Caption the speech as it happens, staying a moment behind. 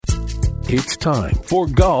It's time for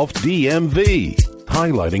Golf DMV,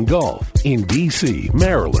 highlighting golf in D.C.,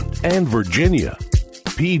 Maryland, and Virginia.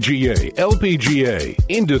 PGA, LPGA,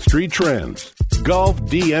 industry trends. Golf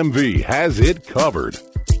DMV has it covered.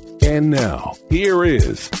 And now, here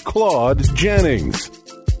is Claude Jennings.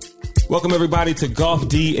 Welcome, everybody, to Golf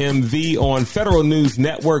DMV on Federal News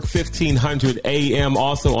Network, 1500 AM,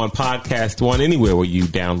 also on Podcast One, anywhere where you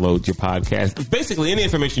download your podcast. Basically, any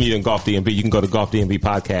information you need on Golf DMV, you can go to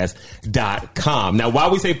golfdmvpodcast.com. Now, why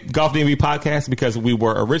we say Golf DMV Podcast? Because we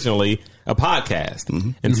were originally a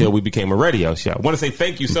podcast until we became a radio show. I want to say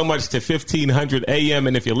thank you so much to 1500 AM.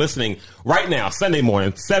 And if you're listening right now, Sunday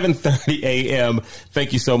morning, 7:30 AM,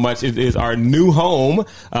 thank you so much. It is our new home.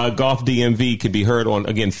 Golf DMV can be heard on,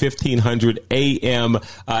 again, 1500 AM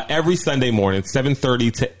every Sunday morning,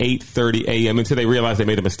 7:30 to 8:30 AM, until they realize they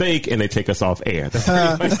made a mistake and they take us off air. That's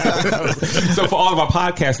pretty much how it goes. So for all of our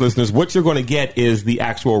podcast listeners, what you're going to get is the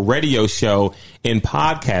actual radio show in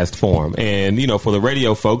podcast form. And, you know, for the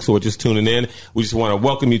radio folks who are just tuning in, we just want to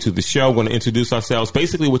welcome you to the show. We're going to introduce ourselves.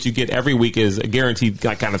 Basically, what you get every week is a guaranteed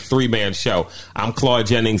kind of three-man show. I'm Claude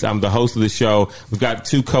Jennings. I'm the host of the show. We've got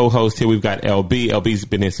two co-hosts here. We've got LB. LB's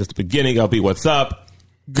been here since the beginning. LB, what's up?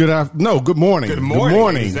 Good morning. Good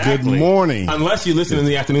morning. Exactly. Good morning. Unless you listen in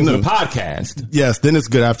the afternoon to the podcast. Yes, then it's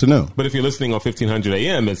good afternoon. But if you're listening on 1500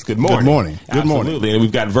 AM, it's good morning. Good morning. Good Absolutely. morning. And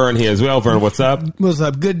we've got Vern here as well. Vern, what's up? What's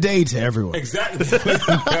up? Good day to everyone. Exactly.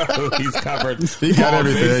 He's covered. He got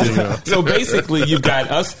everything. So basically, you've got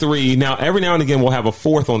us three. Now, every now and again, we'll have a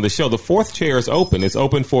fourth on the show. The fourth chair is open. It's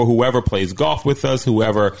open for whoever plays golf with us,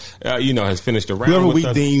 whoever, has finised a round Whoever with we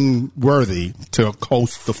us. deem worthy to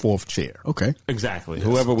host the fourth chair. Okay. Exactly. Yes.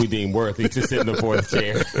 Whoever we deem worthy to sit in the fourth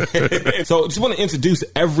chair. So just want to introduce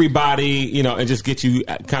everybody, and just get you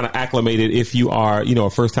kind of acclimated if you are, a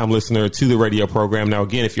first-time listener to the radio program. Now,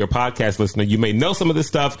 again, if you're a podcast listener, you may know some of this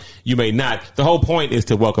stuff. You may not. The whole point is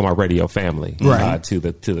to welcome our radio family to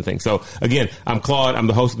the thing. So, again, I'm Claude. I'm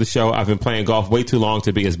the host of the show. I've been playing golf way too long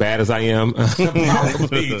to be as bad as I am.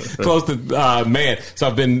 Probably close to, So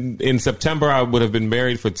I've been, in September, I would have been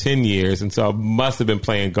married for 10 years. And so I must have been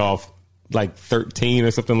playing golf like 13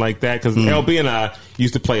 or something like that, because LB and I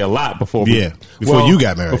used to play a lot before you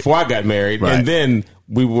got married. Before I got married. Right. And then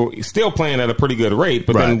we were still playing at a pretty good rate,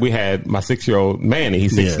 but then we had my 6-year-old Manny.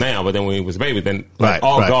 He's 6 now, but then when he was a baby, then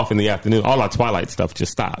golf in the afternoon, all our twilight stuff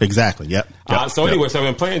just stopped. Exactly, yep. Anyway, so I've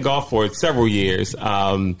been playing golf for several years. What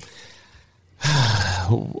am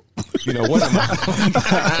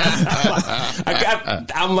I?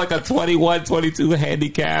 I'm like a 21, 22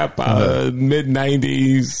 handicap, mid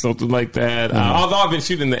 90s, something like that. Although I've been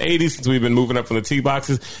shooting in the 80s since we've been moving up from the tee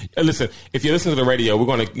boxes. Listen, if you listen to the radio,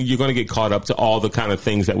 you're gonna get caught up to all the kind of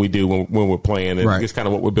things that we do when we're playing, and it's kind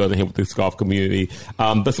of what we're building here with this golf community.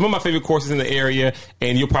 But some of my favorite courses in the area,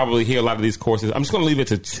 and you'll probably hear a lot of these courses. I'm just gonna leave it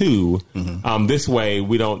to two. This way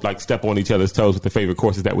we don't step on each other's toes with the favorite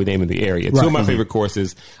courses that we name in the area. Two of my favorite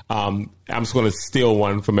courses. I'm just going to steal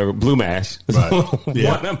one from Blue Mash.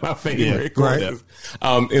 One of my favorite courses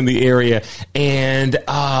in the area. And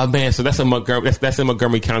so that's in Montgomery. That's in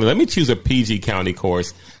Montgomery County. Let me choose a PG County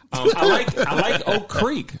course. I like Oak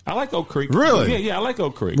Creek. I like Oak Creek. Really? Yeah, I like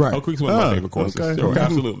Oak Creek. Right. Oak Creek's one of my favorite courses. Okay. Sure,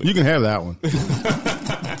 absolutely. You can have that one.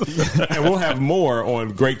 And we'll have more on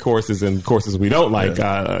great courses and courses we don't like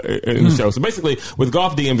in the show. So basically, with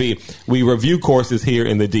Golf DMV, we review courses here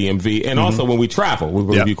in the DMV, and also when we travel, we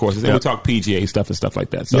review courses, and we talk PGA stuff and stuff like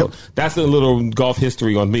that. So that's a little golf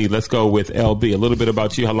history on me. Let's go with LB. A little bit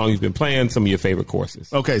about you, how long you've been playing, some of your favorite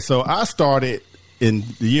courses. Okay, so I started in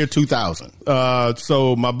the year 2000.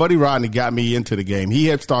 So my buddy Rodney got me into the game. He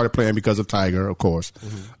had started playing because of Tiger, of course.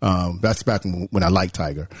 That's back when I liked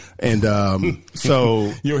Tiger. And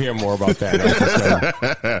so you'll hear more about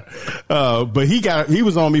that. But he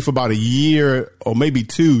was on me for about a year or maybe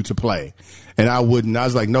 2 to play. And I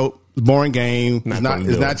was like, nope. Boring game. It's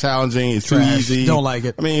not challenging. It's Trash. Too easy. Don't like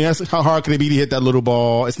it. I mean, how hard can it be to hit that little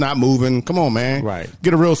ball? It's not moving. Come on, man. Right.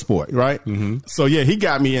 Get a real sport, right? So yeah, he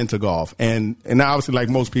got me into golf, and obviously, like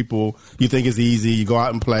most people, you think it's easy. You go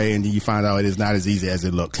out and play, and you find out it is not as easy as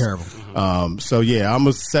it looks. Terrible. So yeah, I'm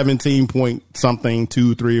a 17 point something,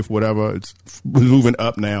 2, 3, or whatever. It's moving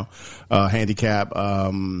up now. Handicap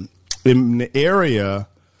in the area.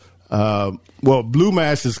 Blue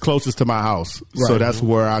Mash is closest to my house, so that's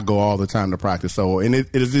where I go all the time to practice. So, and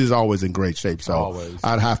it is always in great shape. So,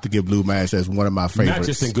 I'd have to give Blue Mash as one of my favorites. Not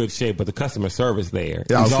just in good shape, but the customer service there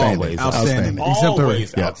is outstanding. Outstanding.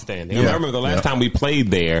 Always outstanding. I remember the last time we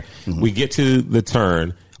played there, we get to the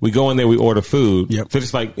turn, we go in there, we order food. They're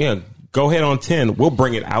just like, go ahead on 10. We'll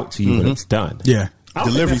bring it out to you when it's done. Yeah. I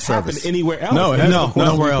don't Delivery think that's happened service. anywhere else. No, it Any hasn't. other course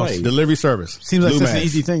nowhere we else. played. Delivery service. Seems like Blue such an Mags.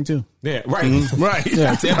 easy thing too. Yeah, right. Right.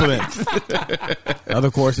 Yeah, to implement. Other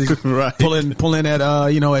courses, Right. pull in at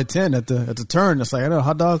at 10 at the turn. It's like I know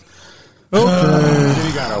hot dog. Then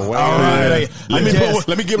you gotta wait. All right.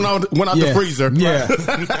 Let me give him one out the freezer. Yeah,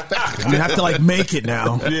 I have to make it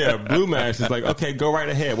now. Yeah, Blue Max is like, okay, go right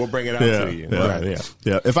ahead. We'll bring it out to you.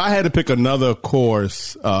 Yeah. If I had to pick another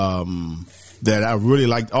course that I really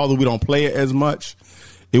liked, although we don't play it as much,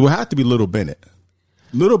 it would have to be Little Bennett.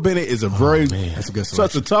 Little Bennett is that's a good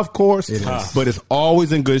such a tough course, but it's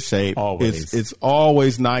always in good shape. Always. It's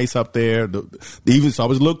always nice up there. It's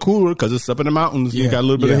always a little cooler because it's up in the mountains. You got a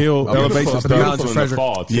little bit of hill elevation Beautiful stuff. in the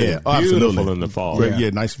fall, too. Yeah, Beautiful absolutely. in the fall. Great, yeah,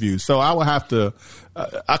 nice views. So I would have to.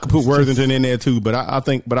 I could put Worthington in there too, but I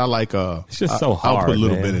like. It's just so hard. I'll put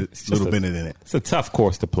Little man. Bennett in it. It's a tough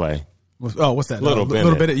course to play. Oh, what's that? Little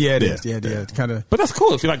Bennett. Yeah, it is. Yeah, kind of. But that's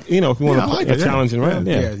cool if you like, if you want to play a challenging round.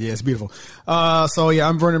 Yeah, it's beautiful.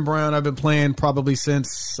 I'm Vernon Brown. I've been playing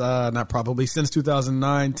since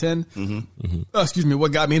 2009, 10. Excuse me.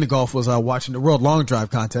 What got me into golf was watching the World Long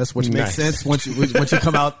Drive contest, which makes sense once you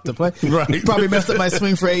come out to play. Right. Probably messed up my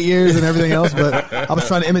swing for 8 years and everything else, but I was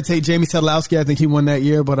trying to imitate Jamie Sedlowski. I think he won that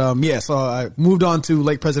year. But so I moved on to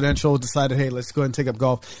Lake Presidential. Decided, hey, let's go ahead and take up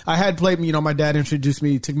golf. I had played. My dad took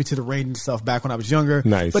me to the range and stuff back when I was younger.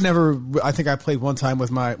 Nice. But never. I think I played one time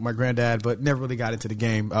with my granddad, but never really got into the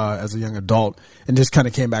game as a young adult, and just kind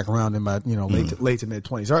of came back around in my late to mid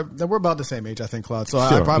 20s. We're about the same age, I think, Claude. So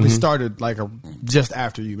I probably started just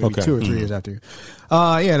after you, maybe 2 or 3 years after you.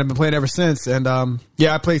 And I've been playing ever since. And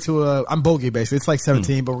I play to I'm bogey basically. It's like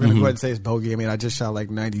 17, but we're gonna go ahead and say it's bogey. I mean, I just shot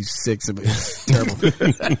 96. It's terrible.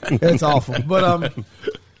 It's awful. But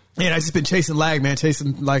and I just been chasing lag, man.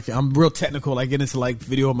 I'm real technical. I get into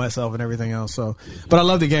video of myself and everything else. So, but I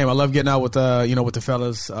love the game. I love getting out with with the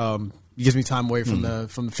fellas. It gives me time away from the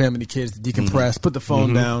family, the kids, to decompress, put the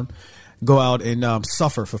phone down, go out and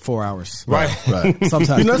suffer for 4 hours. Right.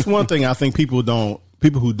 Sometimes that's one thing I think people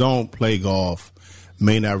who don't play golf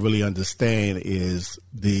may not really understand is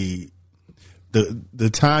the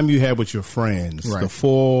time you have with your friends, the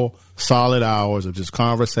full solid hours of just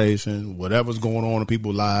conversation, whatever's going on in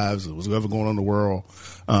people's lives, whatever's going on in the world,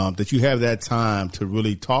 that you have that time to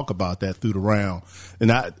really talk about that through the round.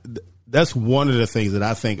 And that's one of the things that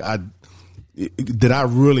I think that I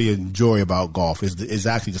really enjoy about golf is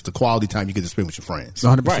actually just the quality time you get to spend with your friends.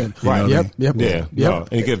 100%. Right. Yep. Yeah. No,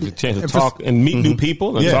 and you get a chance to talk and meet new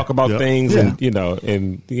people and talk about things. And,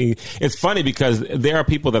 and it's funny because there are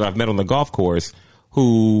people that I've met on the golf course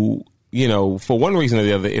who, for one reason or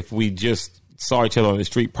the other, if we just saw each other on the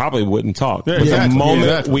street, probably wouldn't talk. Yeah, but exactly. the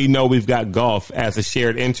moment we know we've got golf as a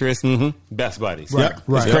shared interest, best buddies. Right.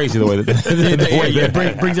 It's crazy the way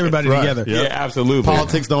that brings everybody together. Yeah, absolutely.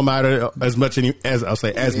 Politics don't matter as much anymore. Yeah,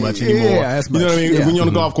 as much. You know what I mean? Yeah. When you're on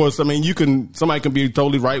the golf course, I mean, somebody can be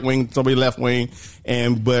totally right wing, somebody left wing,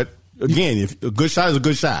 but again, if a good shot is a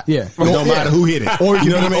good shot. Yeah. It don't matter who hit it. Or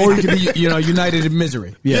you can be united in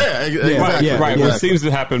misery. Yeah, exactly. Right. Which seems to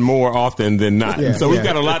happen more often than not. Yeah. So we've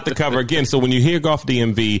got a lot to cover. Again, so when you hear Golf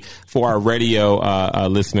DMV for our radio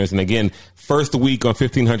listeners, and again, first week on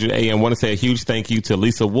 1500 AM, I want to say a huge thank you to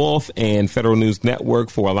Lisa Wolf and Federal News Network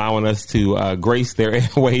for allowing us to grace their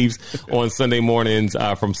airwaves on Sunday mornings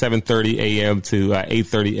from 7:30 AM to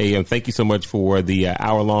 8:30 AM. Thank you so much for the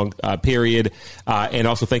hour-long period. And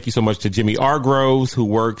also thank you so much to Jimmy R. Groves, who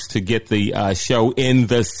works to get the show in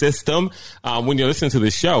the system. When you're listening to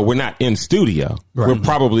the show, we're not in studio. Right. We're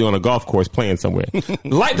probably on a golf course playing somewhere.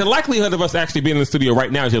 The likelihood of us actually being in the studio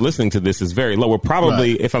right now as you're listening to this is very low. We're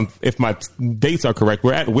probably, if my dates are correct,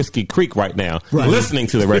 we're at Whiskey Creek right now, listening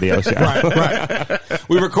to the radio show.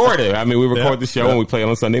 We record it. I mean, we record the show and we play it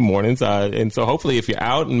on Sunday mornings. And so hopefully if you're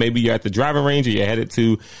out and maybe you're at the driving range or you're headed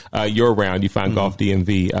to your round, you find Golf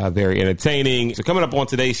DMV very entertaining. So coming up on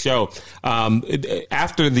today's show,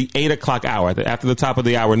 after the 8 o'clock hour, after the top of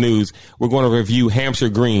the hour news, we're going to review Hampshire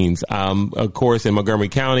Greens. Of course, in Montgomery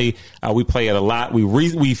County, we play it a lot. We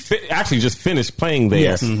actually just finished playing there.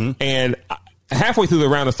 Yes. And halfway through the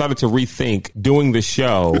round, I started to rethink doing the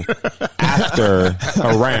show after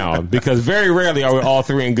a round because very rarely are we all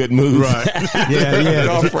three in good moods. Right.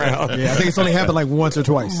 Off round. Yeah, I think it's only happened once or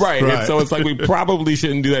twice. Right. And so it's like we probably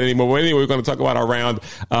shouldn't do that anymore. But anyway, we're going to talk about our round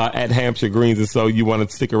at Hampshire Greens. And so you want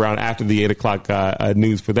to stick around after the 8 o'clock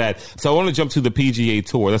news for that. So I want to jump to the PGA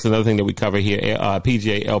Tour. That's another thing that we cover here,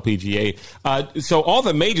 PGA, LPGA. So all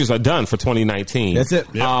the majors are done for 2019. That's it.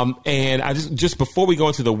 And I just before we go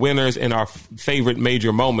into the winners and our favorite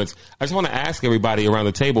major moments. I just want to ask everybody around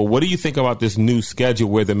the table, what do you think about this new schedule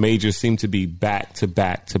where the majors seem to be back to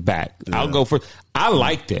back to back? Yeah. I'll go first. I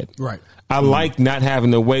liked it. Right. I liked not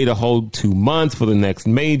having to wait a whole 2 months for the next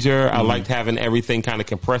major. I liked having everything kind of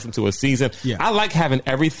compressed into a season. Yeah. I like having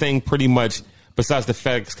everything pretty much besides the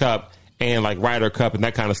FedEx Cup and like Ryder Cup and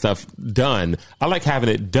that kind of stuff done. I like having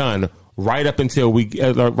it done right up until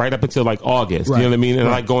like August. Right. You know what I mean? And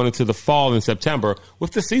I like going into the fall in September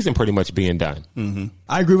with the season pretty much being done. Mm-hmm.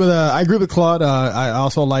 I agree with Claude. I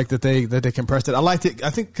also like that they compressed it. I liked it. I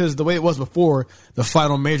think because the way it was before, the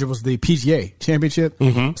final major was the PGA Championship.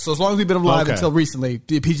 Mm-hmm. So as long as we've been alive until recently,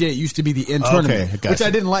 the PGA used to be the end tournament, which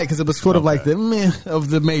I didn't like because it was sort of like the meh of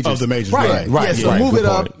the majors. Of the majors, right? Yeah, so move it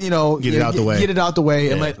up. Get it out the way. Get it out the way.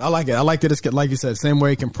 Yeah. And I like it. I like that it's like you said, same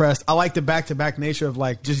way compressed. I like the back-to-back nature of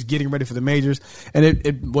like just getting ready for the majors.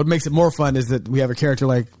 And what makes it more fun is that we have a character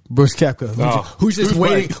like Brooks Koepka who's just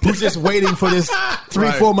waiting for this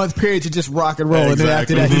 3-4 month period to just rock and roll, and then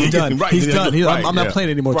after that he's done. He's done. I'm not playing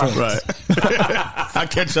any more tournaments. Right. I'll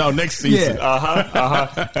catch y'all next season.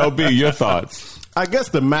 Yeah. LB, your thoughts? I guess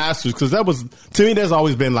the Masters, because that was, to me, that's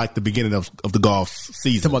always been like the beginning of the golf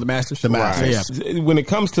season. Talking about the Masters? The Masters. Right. Yeah. When it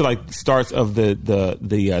comes to like starts of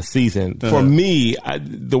the season, for me,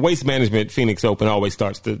 the Waste Management Phoenix Open always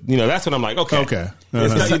starts that's when I'm like, okay.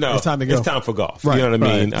 It's time to go. It's time for golf. Right. You know what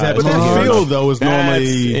I mean? But that field, though, is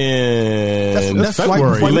normally that's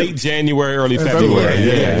February. Late January, early February.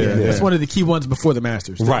 Yeah. That's one of the key ones before the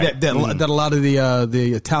Masters. Right. That a lot of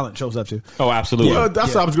the talent shows up to. Oh, absolutely. Well,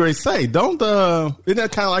 that's what I was going to say. Isn't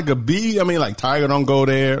that kind of like a B? I mean, like Tiger don't go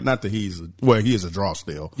there. Not that he is a draw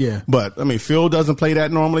still. Yeah. But I mean, Phil doesn't play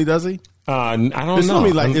that normally, does he? I don't know. It's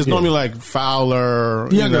normally like Fowler,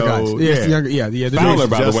 younger guys. Yeah. Fowler,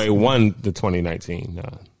 by the way, won the 2019.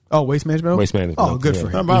 Waste management. Waste management. Oh, good for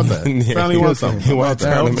him. How about that? Finally won something. He won a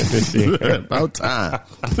tournament this year. About time.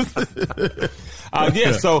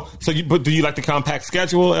 But do you like the compact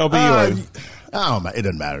schedule, LB? It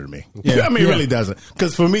doesn't matter to me. Yeah. I mean, it really doesn't.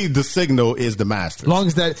 Because for me, the signal is the Masters. As long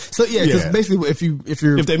as that. So because basically,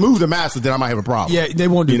 if they move the Masters, then I might have a problem. Yeah, they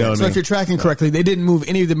won't do that. So if you're tracking correctly, they didn't move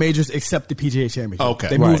any of the majors except the PGA Championship. Okay,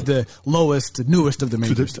 they moved the newest of the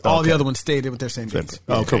majors. All the other ones stayed with their same dates.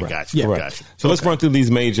 Okay, gotcha. Yeah, gotcha. So let's run through these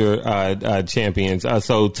major champions.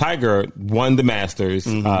 So Tiger won the Masters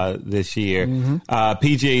this year. Mm-hmm.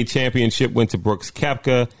 PGA Championship went to Brooks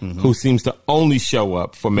Koepka, who seems to only show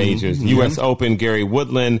up for majors. U.S. Open, Gary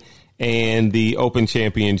Woodland, and the Open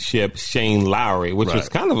Championship, Shane Lowry, which was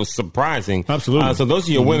kind of surprising. Absolutely. So those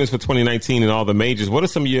are your winners for 2019 and all the majors. What are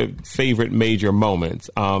some of your favorite major moments?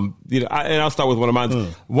 And I'll start with one of mine.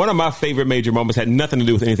 One of my favorite major moments had nothing to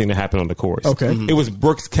do with anything that happened on the course. Okay. It was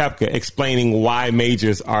Brooks Koepka explaining why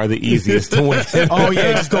majors are the easiest to win.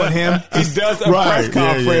 Just going ham. He does a press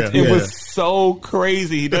conference. It was so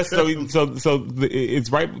crazy. He does so it's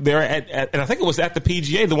right there and I think it was at the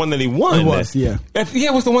PGA, the one that he won. It was, it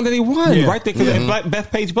was the one that he won. Right there,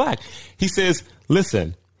 Bethpage Black. He says,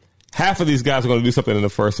 listen, half of these guys are going to do something in the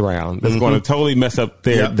first round that's going to totally mess up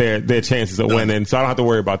their chances of winning, so I don't have to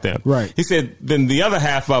worry about them. Right. He said, then the other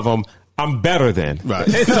half of them, I'm better than. Right.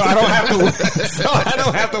 So I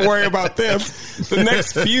don't have to worry about them. The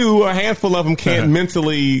next few, a handful of them can't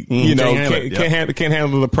mentally, can't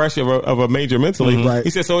handle the pressure of a major mentally. Mm-hmm. Right.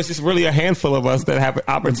 He said, so it's just really a handful of us that have an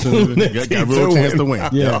opportunity got a real chance to win.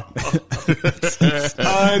 Yeah.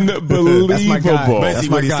 Unbelievable. That's my guy. Basically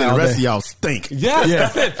what he said, the rest of y'all stink.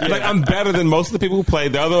 Yes, that's it. Like, I'm better than most of the people who play.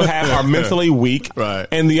 The other half are mentally weak. Right.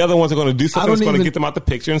 And the other ones are going to do something that's going to get them out the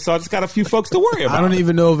picture. And so I just got a few folks to worry about. I don't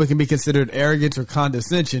even know if it can be considered arrogance or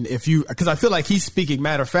condescension because I feel like he's speaking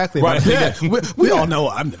matter-of-factly about it. We all know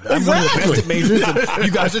I'm one of the best at majors. And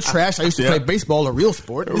you guys are trash. I used to play baseball, a real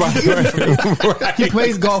sport. Right. He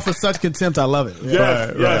plays golf with such contempt. I love it.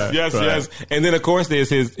 Yes. And then, of course, there's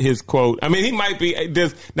his quote. I mean, he might be.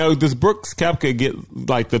 Does Brooks Koepka get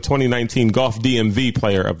like the 2019 Golf DMV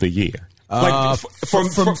Player of the Year? Like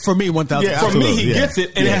for me, 1,000. For me, he gets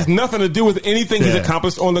it, and it has nothing to do with anything he's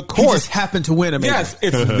accomplished on the course. He just happened to win a major. Yes,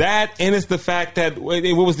 it's that, and it's the fact that what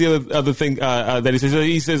was the other thing that he says?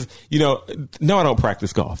 He says, no, I don't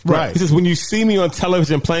practice golf. Right. He says, when you see me on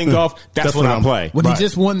television playing golf, that's when I play. When he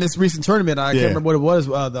just won this recent tournament, I can't remember what it was,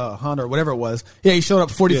 the Honda or whatever it was. Yeah, he showed up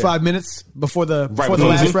 45 minutes before the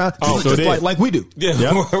last round. Just like we do. Yeah,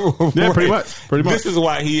 pretty much. This is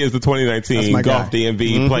why he is the 2019 Golf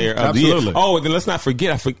DMV Player of the Year. Absolutely. Oh, and then let's not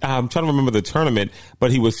forget. I'm trying to remember the tournament,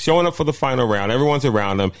 but he was showing up for the final round. Everyone's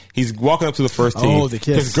around him. He's walking up to the first tee. Oh, the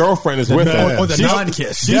kiss. His girlfriend is with him. Or the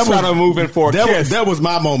non-kiss. She's trying to move in for a kiss. That was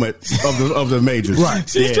my moment of the majors. Right.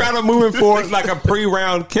 She's trying to move in for like a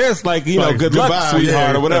pre-round kiss, like, you know, Like, good goodbye, luck,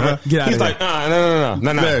 sweetheart, or whatever. Get out He's of like,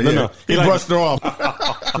 here. no. He like, brushed her off.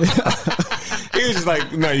 he was just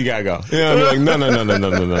like, no, you gotta go. You know what I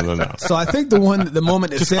mean? Like, no. So I think the moment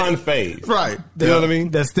that Just unfazed. Right. You know what I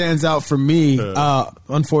mean? that stands out for me,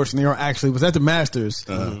 unfortunately, or actually, was at the Masters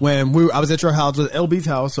when I was at your house, at LB's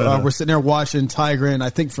house. We're sitting there watching Tiger and I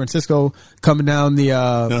think Francisco coming down the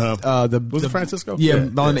Was it Francisco? Yeah,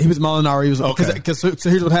 Yeah. he was Molinari. He was Okay. so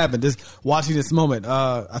here's what happened. Just watching this moment,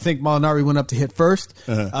 I think Molinari went up to hit first.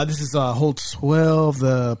 This is hole 12,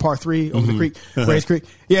 the par 3 over the creek, Race Creek.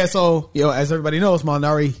 Yeah, so as everybody knows,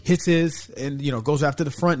 Molinari hits his and goes after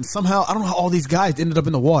the front, and somehow I don't know how all these guys ended up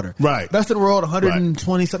in the water. Right. Best in the world,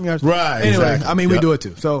 120 something yards. Right, Anyway, exactly. I mean we Yep. do it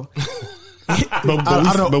too. So. But I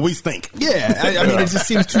don't know. but we stink. Yeah, I mean, it just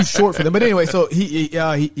seems too short for them. But anyway, so he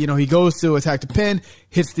goes to attack the pin,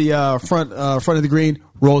 hits the front of the green,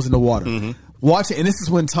 rolls in the water. Watch it, and this is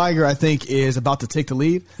when Tiger, I think, is about to take the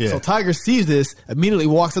lead. Yeah. So Tiger sees this, immediately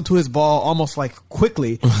walks up to his ball almost like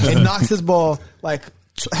quickly, and knocks his ball like.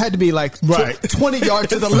 Had to be like Right. 20 yards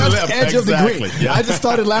to the To the left left, edge of the exactly. green. Yeah. I just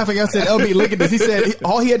started laughing. I said, LB, look at this. He said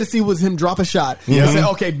all he had to see was him drop a shot. Yeah. He said,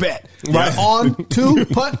 okay, bet. Right. On, 2,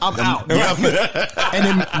 putt, I'm out. And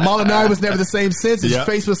then Molinari was never the same since. His Yep.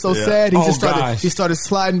 face was so Yeah. sad. Oh, gosh. He started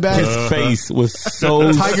sliding back. His face was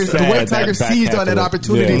so Tiger, sad. the way Tiger that back seized half on that of it.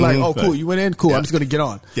 opportunity, Yeah. like, oh, cool, you went in, cool. I'm just going to get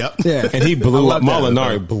on. Yep. Yeah, And he I blew up. love that.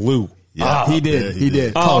 Molinari blew. Yeah. He did. Yeah, he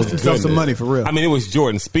did. Cost himself some goodness. money for real. I mean, it was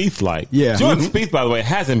Jordan Spieth like. Yeah. Jordan Spieth, by the way,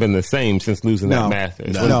 hasn't been the same since losing No. that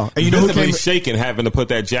Masters. No. And you know who Visibly came- shaken having to put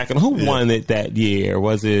that jacket on. Who won it that year?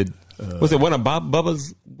 Was it one of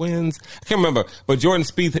Bubba's wins? I can't remember. But Jordan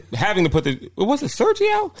Spieth having to put was it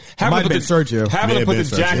Sergio? Having might to have put been Sergio. Having May to put have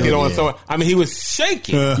the been jacket Sergio, on. yeah. So I mean, he was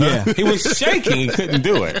shaking. Yeah. He was shaking. He couldn't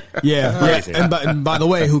do it. Yeah, Crazy. And by the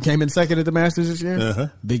way, who came in second at the Masters this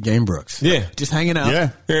year? Big Game Brooks. Yeah. Just hanging out. Yeah.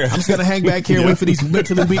 Yeah. I'm just gonna hang back here and wait for these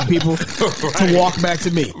mentally weak people to walk back to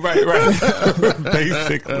me. Right.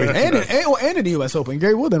 Basically. And in the U.S. Open,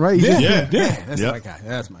 Gary Woodland, right? He Yeah. just- Yeah. That's Yeah. my guy.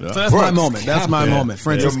 That's my. Yeah. So that's my Brooks. moment. That's my moment.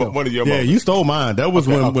 Francisco. One of your Yeah, moments. you stole mine. That was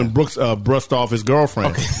when Brooks brushed off his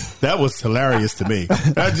girlfriend. That was hilarious to me.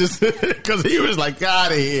 That just because he was like,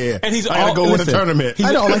 out of here, And he's I gotta all- go win a listen, tournament.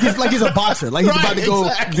 I know, like he's a boxer, like he's Right, about to go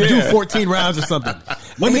exactly. do Yeah. 14 rounds or something.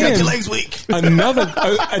 Let me And get your legs weak. Another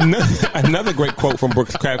great quote from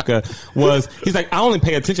Brooks Koepka was, he's like, I only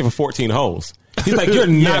pay attention for 14 holes. He's like, you're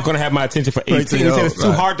not going to have my attention for 18. He said, it's too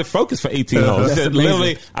right. hard to focus for 18 holes. He That's said, amazing.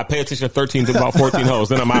 literally, I pay attention to 13 to about 14 holes,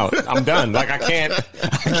 then I'm out. I'm done. Like, I can't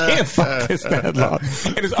focus that long.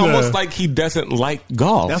 And it's almost like he doesn't like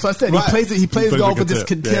golf. That's what I said. Right. He plays Plays golf with with this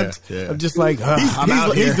contempt. contempt Yeah, yeah. of just like, I'm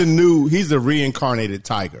out here. He's the reincarnated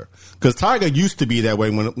Tiger. Because Tiger used to be that way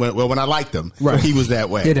when I liked him. Right. He was that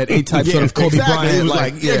way. Yeah, that A-type sort of Kobe exactly. Bryant, He was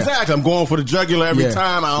like, like, yeah. exactly. I'm going for the jugular every Yeah.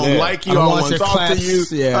 time. I don't Yeah. like you. I I don't don't want want to your talk to you.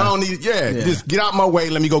 claps. Yeah. I don't need. Yeah, just get out my way.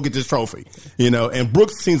 Let me go get this trophy. And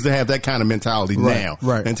Brooks seems to have that kind of mentality now.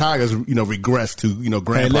 Right. And Tiger's regressed to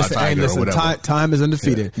Grandpa Tiger or whatever. time is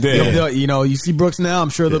undefeated. Yeah. You see Brooks now. I'm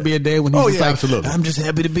sure there'll be a day when he's Oh, just yeah, like, absolutely. I'm just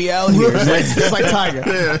happy to be out here. It's like Tiger.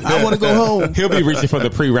 I want to go home. He'll be reaching for the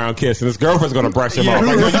pre-round kiss, and his girlfriend's going to brush him Yeah. off.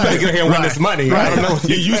 Like, no, you better get here and win Right. this money. Right. I don't know.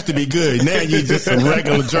 You used to be good. Now you're just some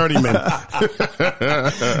regular journeyman.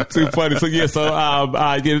 Too funny. So yeah.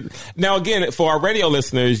 Now again, for our radio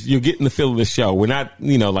listeners, you're getting the feel of the show. We're not,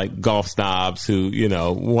 like golf snobs who,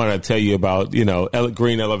 want to tell you about,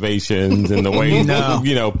 green elevations and the way,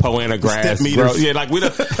 Poana grass Step grows. meters. Yeah, like we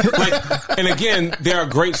don't. And again, there are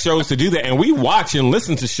great shows to do that, and we watch and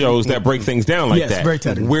listen to shows that break things down like Yes, that. very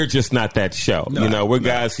technical. We're just not that show. We're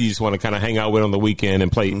guys who you just want to kind of hang out with on the weekend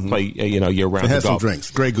and play, year round. And have some golf.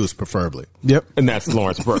 drinks. Grey Goose, preferably. Yep. And that's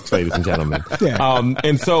Lawrence Brooks, ladies and gentlemen. Yeah.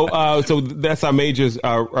 And so that's our majors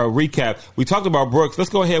recap. We talked about Brooks. Let's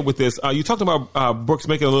go ahead with this. You talked about Brooks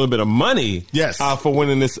making a little bit of money. Yes. For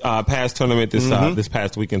winning this past tournament this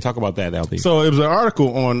past weekend. Talk about that, LB. So it was an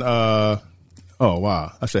article on. Oh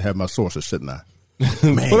wow! I should have my sources, shouldn't I?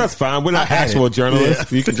 Well, that's fine. We're not I had actual it.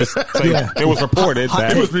 journalists. Yeah. You can just say it was reported.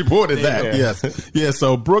 That. It was reported that. Yeah. Yes. Yeah.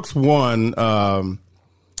 So Brooks won.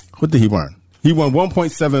 What did he win? He won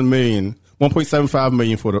 1.7 million, 1.75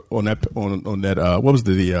 million on that. What was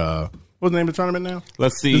what's the name of the tournament now?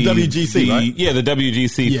 Let's see. The WGC, right? Yeah, the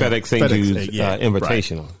WGC FedEx St. Jude's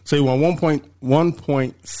Invitational. Right. So he won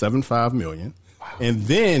 1.75 million, and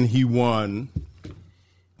then he won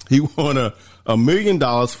He won $1 million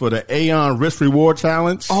for the Aon Risk Reward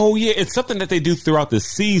Challenge. Oh yeah, it's something that they do throughout the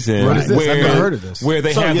season. What is this? I've never heard of this. Where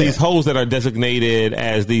they have these holes that are designated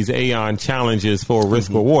as these Aon challenges for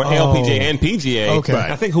risk reward, LPGA and PGA. Okay.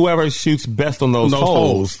 Right. I think whoever shoots best on those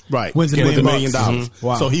holes, right, wins $1 million. Mm-hmm.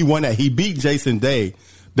 Wow. So he won that. He beat Jason Day.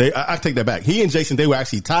 I take that back. He and Jason Day were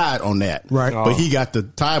actually tied on that, right? But he got the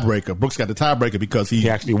tiebreaker. Brooks got the tiebreaker because he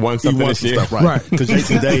actually won something. He won some stuff, right? Because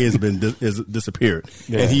Jason Day has been disappeared,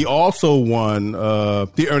 and he also won.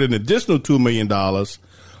 He earned an additional $2 million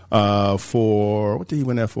for what did he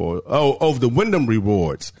win that for? Over the Wyndham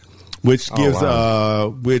Rewards, which gives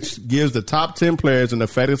the top 10 players in the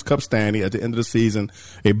FedEx Cup standing at the end of the season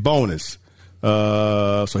a bonus.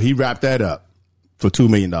 So he wrapped that up for $2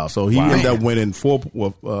 million. So he ended up winning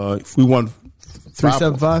we won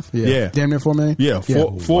 375. Yeah, damn near $4 million. Yeah,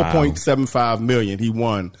 4.75 million he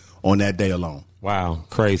won on that day alone. Wow,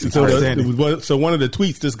 crazy. So one of the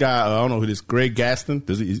tweets, this guy, I don't know who this, Greg Gaston,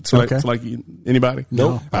 does he select anybody?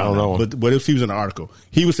 Nope. I don't know. But if he was in the article,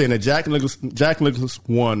 he was saying that Jack Nicklaus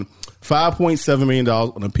won $5.7 million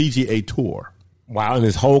on a PGA tour. Wow, in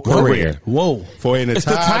his whole career. Whoa. For an it's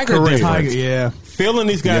the entire Tiger career. difference. Yeah. Phil and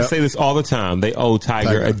these guys say this all the time. They owe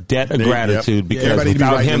Tiger a debt of gratitude because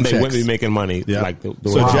without him, they wouldn't be making money. Yep. Like the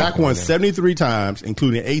so Jack won 73 times,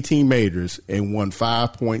 including 18 majors, and won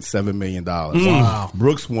 $5.7 million. Wow.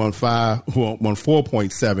 Brooks won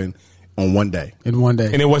 4.7 on one day. In one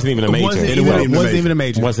day. And it wasn't even a major. It wasn't even a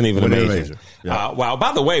major. Wasn't even a major. Yeah. Wow.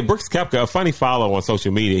 By the way, Brooks Koepka, a funny follow on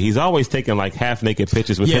social media. He's always taking like half naked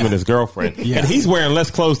pictures with him and his girlfriend. And he's wearing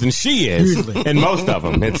less clothes than she is. Usually. And most of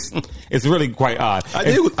them. It's really quite odd.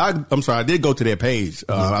 I'm sorry. I did go to their page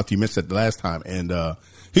after you missed it the last time. And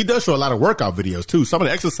he does show a lot of workout videos too. Some of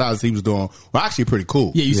the exercises he was doing were actually pretty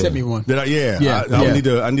cool. Yeah, you sent me one. I need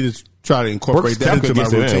to try to incorporate that into my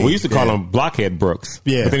routine. We used to call him Blockhead Brooks.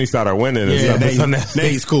 Yeah. But then he started winning. Now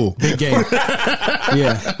he's cool. Big game.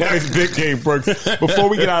 Now he's Big Game Brooks. Before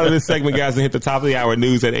we get out of this segment, guys, and hit the top of the hour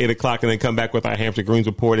news at 8 o'clock and then come back with our Hampton Greens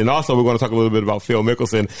report. And also we're going to talk a little bit about Phil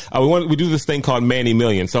Mickelson. We do this thing called Manny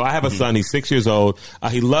Million. So I have a son. He's 6 years old.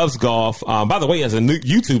 He loves golf. By the way, he has a new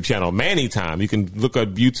YouTube channel, Manny Time. You can look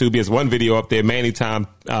at YouTube. He has one video up there, Manny Time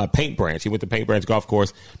Paint Branch. He went to Paint Branch Golf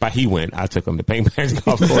Course. He went. I took him to Paint Branch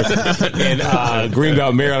Golf Course. And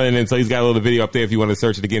Greenbelt, Maryland, and so he's got a little video up there if you want to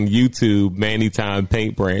search it again. YouTube, Manny Time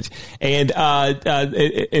Paint Branch, and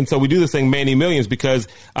so we do this thing, Manny Millions, because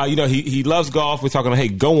he loves golf. We're talking, hey,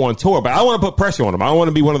 go on tour, but I don't want to put pressure on him. I don't want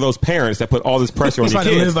to be one of those parents that put all this pressure on your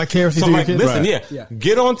kids. To live vicariously through your kids. Listen,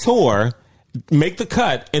 get on tour. Make the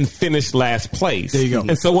cut and finish last place. There you go.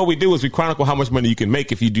 And so what we do is we chronicle how much money you can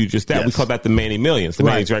make if you do just that. Yes. We call that the Manny Millions, the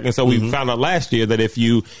Manny track. And so we found out last year that if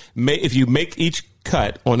you make each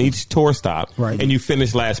cut on each tour stop and you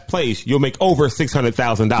finish last place, you'll make over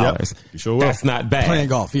 $600,000. You sure will. That's not bad. Playing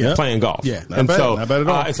golf. Yeah. Not bad at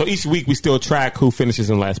all. And so each week we still track who finishes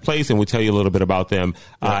in last place, and we tell you a little bit about them.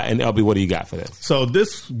 And LB, what do you got for this? So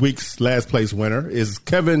this week's last place winner is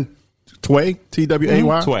Kevin Tway, Tway.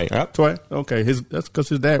 Tway. Yep. Tway. Okay. That's because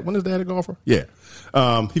his dad. When his dad a golfer? Yeah.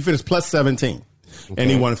 He finished plus 17,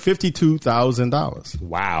 and he won $52,000.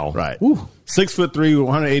 Wow. Right. Ooh. 6'3",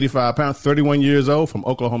 185 pounds, 31 years old, from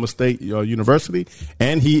Oklahoma State University,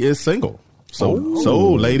 and he is single. So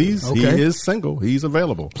ladies, he is single. He's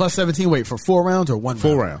available. Plus 17. Wait, for 4 rounds or 1 round?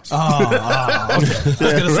 4 rounds. Okay. I was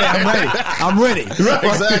going to say, I'm ready. Right,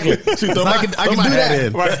 exactly. Shoot, I can do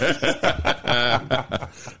that.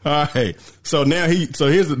 All right. So now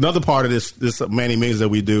here's another part of this Manny Millions that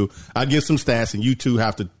we do. I give some stats, and you two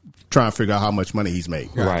have to try and figure out how much money he's made.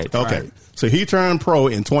 Right. Okay. Right. So he turned pro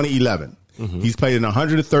in 2011. He's played in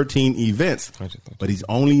 113 events, but he's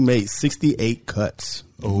only made 68 cuts.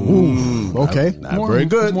 Ooh. Okay. Not very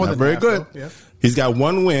good. More not than very half, good. Yeah. He's got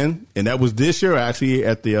 1 win, and that was this year actually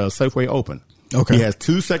at the Safeway Open. Okay. He has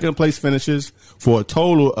 2 second-place finishes for a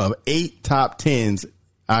total of 8 top 10s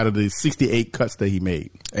out of the 68 cuts that he made.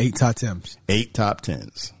 8 top 10s. 8 top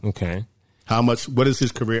 10s. Okay. What is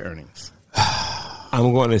his career earnings?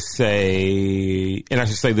 I'm going to say, and I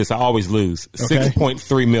should say this, I always lose,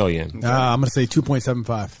 $6.3 million. I'm going to say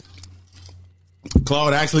 2.75.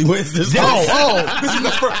 Claude actually wins this. This is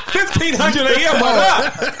the first $1,500 a year.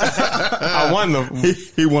 I won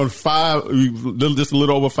He won just a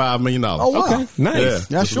little over $5 million. Oh, wow. Okay, nice.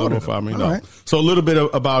 Yeah, just a little over $5 million. Right. So a little bit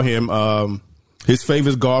about him. His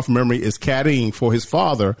favorite golf memory is caddying for his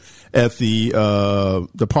father at the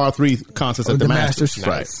par 3 contest at the Masters. Nice.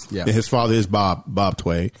 Right. Yeah. And his father is Bob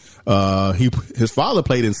Tway. His father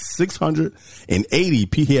played in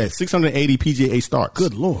 680. He had 680 PGA starts.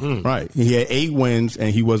 Good Lord. Right. He had 8 wins, and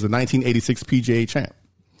he was the 1986 PGA champ.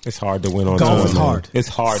 It's hard to win on Golf tour. is hard. It's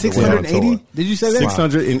hard to win on 680? tour. Did you say that?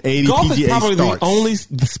 680 Golf PGA is probably starts. the only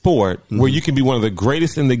sport where you can be one of the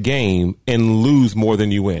greatest in the game and lose more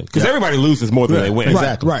than you win. Because everybody loses more than they win.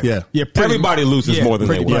 Exactly. Right. Yeah. Yeah. pretty- Everybody loses yeah, more than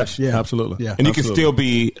they pretty win. much, yeah. Absolutely. Yeah. And you can still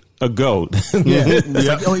be a GOAT. Yeah. It's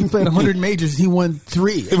like, oh, he played 100 majors. He won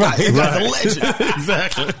 3. Right. That guy's a legend.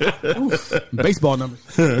 Exactly. Baseball numbers.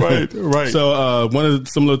 right. So one of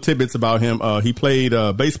some little tidbits about him: he played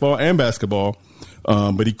baseball and basketball,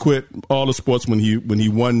 but he quit all the sports when he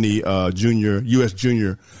won the U.S.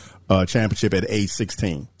 Junior championship at age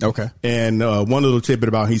 16. Okay. And one little tidbit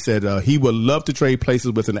about him, he said he would love to trade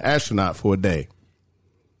places with an astronaut for a day.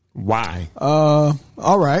 Why? All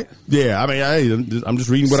right. Yeah, I mean, I'm just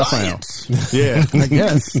reading what Science. I found. Yeah, I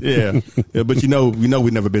guess. yeah, but we know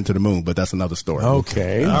we've never been to the moon, but that's another story.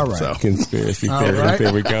 Okay. All right. So. Conspiracy All theory. right.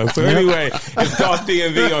 There we go. So anyway, it's Golf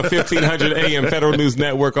DMV on 1500 AM Federal News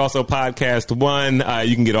Network, also Podcast One.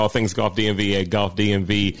 You can get all things Golf DMV at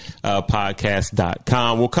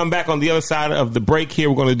golfdmvpodcast.com. We'll come back on the other side of the break here.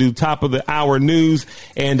 We're going to do top of the hour news.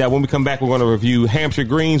 And when we come back, we're going to review Hampshire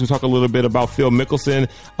Greens. We'll talk a little bit about Phil Mickelson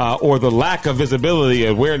or the lack of visibility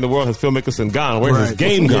of where in the world has Phil Mickelson gone? Where's his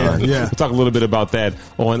game gone? Yeah. We'll talk a little bit about that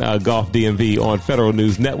on Golf DMV on Federal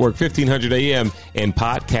News Network, 1500 AM and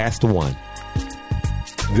Podcast One.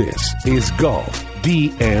 This is Golf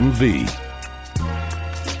DMV.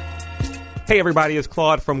 Hey everybody, it's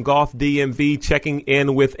Claude from Golf DMV checking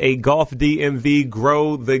in with a Golf DMV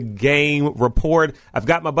Grow the Game report. I've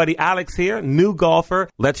got my buddy Alex here, new golfer.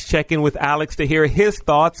 Let's check in with Alex to hear his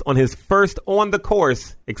thoughts on his first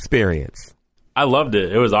on-the-course experience. I loved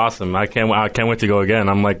it. It was awesome. I can't wait to go again.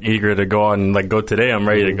 I'm like eager to go out and like go today. I'm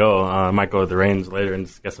ready to go. I might go to the range later and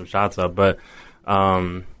just get some shots up. But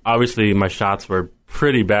obviously my shots were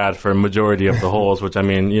pretty bad for a majority of the holes, which I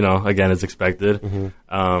mean, again, is expected. It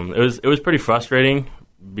was pretty frustrating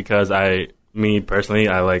because me personally,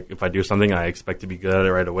 I like if I do something, I expect to be good at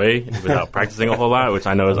it right away without practicing a whole lot, which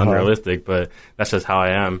I know is unrealistic, but that's just how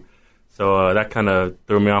I am. So that kind of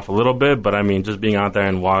threw me off a little bit, but I mean, just being out there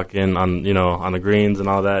and walking on the greens and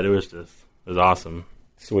all that, it was awesome.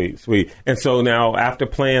 Sweet. And so now, after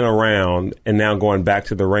playing around and now going back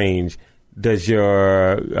to the range, does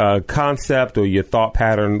your concept or your thought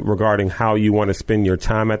pattern regarding how you want to spend your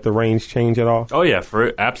time at the range change at all? Oh yeah,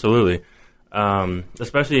 absolutely.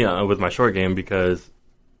 Especially with my short game because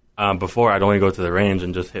before I'd only go to the range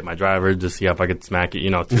and just hit my driver, just see if I could smack it,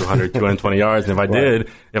 200, 220 yards. And if I did,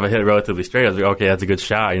 if I hit it relatively straight, I was like, okay, that's a good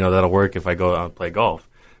shot. That'll work if I go out and play golf.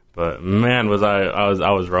 But man, I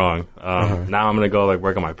was wrong. Now I'm gonna go like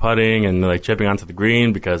work on my putting and like chipping onto the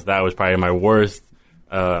green because that was probably my worst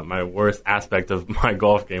aspect of my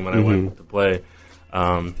golf game when I went to play.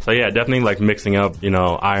 So yeah, definitely like mixing up,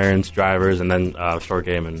 irons, drivers, and then short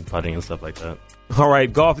game and putting and stuff like that. All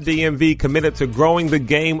right, Golf DMV committed to growing the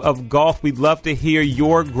game of golf. We'd love to hear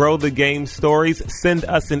your Grow the Game stories. Send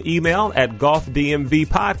us an email at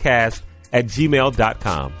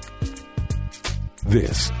golfdmvpodcast@gmail.com.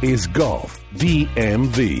 This is Golf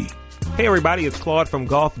DMV. Hey everybody, it's Claude from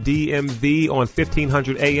Golf DMV on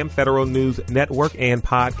 1500 AM Federal News Network and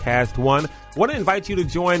Podcast One. I want to invite you to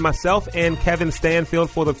join myself and Kevin Stanfield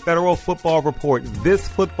for the Federal Football Report this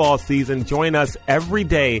football season. Join us every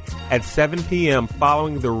day at 7 p.m.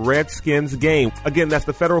 following the Redskins game. Again, that's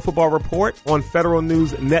the Federal Football Report on Federal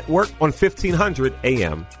News Network on 1500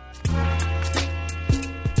 AM.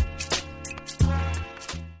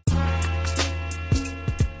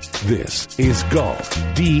 This is Golf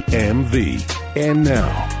DMV. And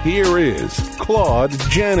now, here is Claude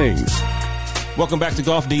Jennings. Welcome back to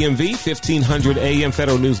Golf DMV, 1500 AM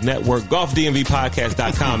Federal News Network,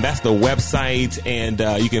 golfdmvpodcast.com. That's the website, and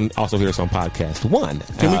you can also hear us on Podcast One.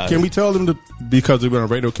 Can we tell them because we're on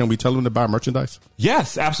radio, can we tell them to buy merchandise?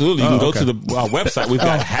 Yes, absolutely. You can go to the website. We've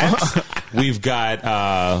got hats. We've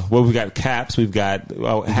got we've got caps. We've got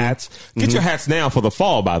hats. Get your hats now for the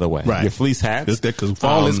fall, by the way. Right. Your fleece hats. Because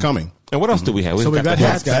fall is coming. And what else do we have? So we got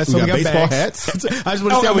hats, guys. So we got baseball bags. hats. I just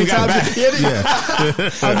want to see how many times you did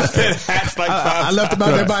it. Hats like five. I left him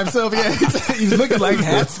out there by himself. Yeah, he's looking like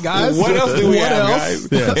hats, guys. What else do we What have, else?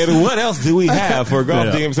 guys? Yeah. And what else do we have for Golf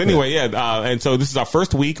Yeah. DMs? Anyway, and so this is our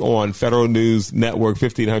first week on Federal News Network,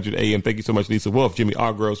 1500 AM. Thank you so much, Lisa Wolf, Jimmy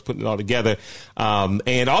Argroves, putting it all together.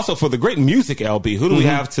 And also for the great music, LB. Who do we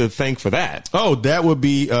have to thank for that? Oh, that would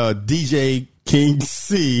be DJ King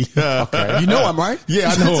C. Okay. You know him, right?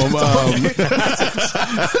 Yeah, I know him.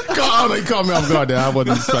 He caught me off guard there. I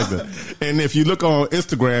wasn't expecting. And if you look on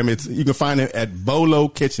Instagram, you can find it at Bolo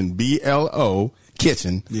Kitchen, BLO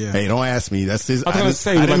kitchen. Yeah. Hey, don't ask me. That's his. I was going to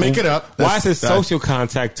say, I didn't make it up. Why is his social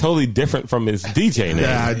contact totally different from his DJ name?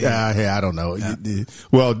 I don't know. Yeah.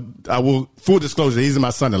 Well, I will. Full disclosure, he's my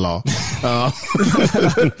son-in-law,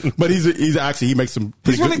 but he's actually he makes some.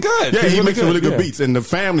 He's really good. Yeah, he makes some really good yeah. beats, and the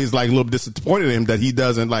family's like a little disappointed in him that he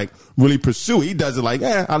doesn't like really pursue. He does it like,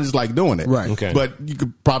 I just like doing it. Right. Okay. But you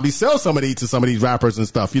could probably sell some of these to some of these rappers and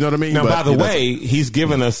stuff. You know what I mean? Now, But by the he doesn't. way, he's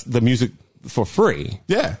given us the music for free.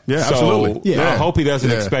 Yeah, So absolutely. I hope he doesn't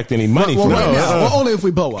expect any money Well, from right us. now, well, only if we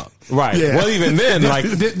blow up. Right. Yeah. Well, even then, like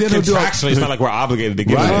Then he'll do contractually, it's not like we're obligated to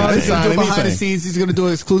give Right. him It's anything. not- He'll do behind the anything. scenes. He's going to do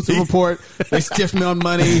an exclusive report. They stiffed me on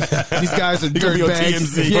money. These guys are gonna be on dirtbags.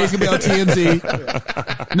 TMZ. Yeah, he's going to be on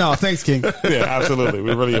TMZ. No, thanks, King. Yeah, absolutely.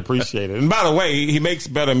 We really appreciate it. And by the way, he makes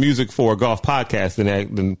better music for a golf podcast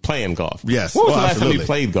than playing golf. Yes. When was Oh, the last time absolutely. you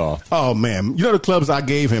played golf? Oh man, you know the clubs I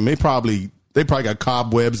gave him, they probably got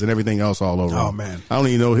cobwebs and everything else all over. Oh, them. man. I don't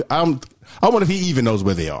even know. I wonder if he even knows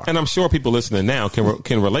where they are. And I'm sure people listening now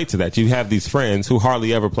can relate to that. You have these friends who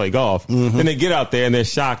hardly ever play golf, and they get out there and they're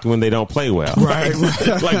shocked when they don't play well. Right,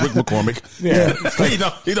 like Rick McCormick. Yeah.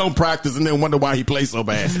 he don't practice and then wonder why he plays so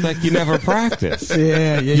bad. It's like you never practice.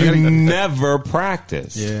 Yeah, You gotta- never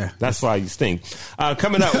practice. Yeah. That's why you stink.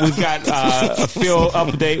 Coming up, we've got a Phil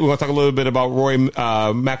update. We're going to talk a little bit about Rory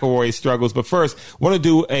McIlroy's struggles. But first, want to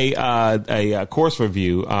do a course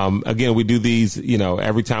review. Again, we do these,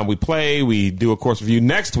 every time we play. We do a course review.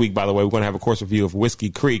 Next week, by the way, we're going to have a course review of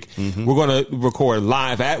Whiskey Creek. We're going to record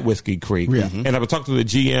live at Whiskey Creek. And I've been talking to the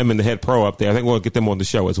GM and the head pro up there. I think we'll get them on the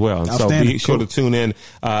show as well. And so be sure to tune in.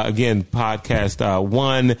 Again, podcast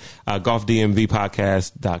 1,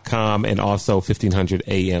 golfdmvpodcast.com, and also 1500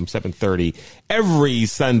 AM, 7:30 every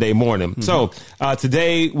Sunday morning. So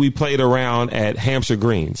today we played around at Hampshire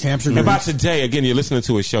Greens. And by today, again, you're listening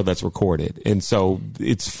to a show that's recorded. And so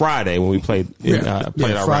it's Friday when we played our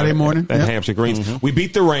Friday round morning at Hampshire Greens. We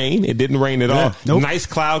beat the rain. It didn't rain at all. Nope. Nice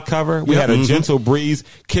cloud cover. We had a gentle breeze.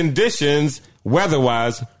 Conditions,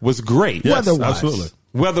 weather-wise, was great. Yes, Weather-wise. absolutely.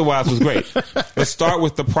 Weather-wise was great. Let's start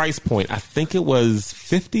with the price point. I think it was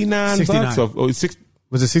 $59 $69. or $6.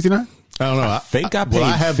 Was it 69? I don't know. I think I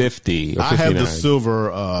paid 50 or I have the 59.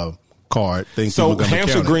 silver card thing. So from Montgomery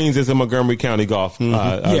Hampshire County. Greens is a Montgomery County golf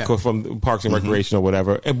Yeah. course from Parks and Recreation or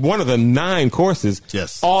whatever. And one of the 9 courses,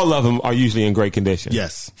 Yes. all of them are usually in great condition.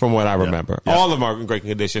 Yes. From what I remember. Yeah. All of them are in great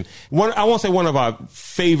condition. I won't say one of our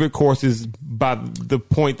favorite courses by the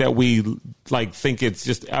point that we think it's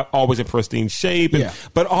just always in pristine shape,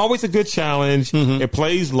 but always a good challenge. It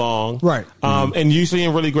plays long. Right. And usually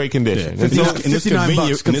in really great condition. And And so- it's $59 convenient,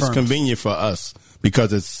 and it's confirmed. convenient for us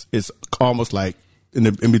because it's almost like in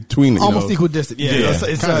between. Almost equal distance. Yeah. Yeah.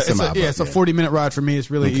 It's Kinda a semi, it's a but 40-minute ride for me. It's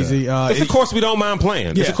really easy. it's a course we don't mind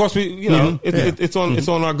playing. It's a course we, it's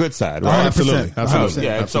on our good side, right? 100%. Absolutely. Absolutely.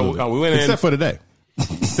 Yeah, Absolutely. so we went in. Except for today.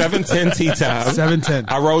 7:10 tea time. 7:10.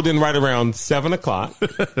 I rolled in right around 7:00.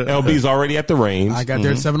 LB's already at the range. I got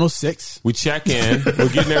there at 7:06. We check in. We're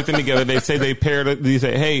getting everything together. They say they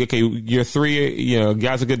say, hey, okay, you're 3.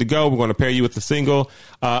 Guys are good to go. We're going to pair you with the single.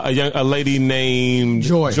 A lady named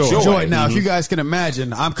Joy. Joy. Now, if you guys can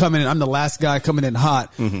imagine, I'm coming in. I'm the last guy coming in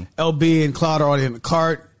hot. LB and Cloud are already in the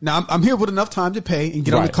cart. Now, I'm here with enough time to pay and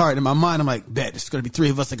get on the Right. cart. In my mind, I'm like, bet, there's going to be 3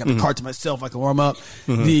 of us. I got the cart to myself. I can warm up.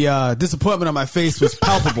 The disappointment on my face was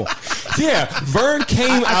palpable. Yeah, Vern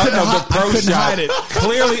came out couldn't of the hi- I pro couldn't shop hide it.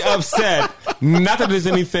 clearly upset. Not that there's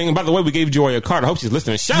anything. And by the way, we gave Joy a card. I hope she's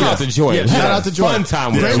listening. Shout out to Joy. Yeah, We had shout a out to Joy. Fun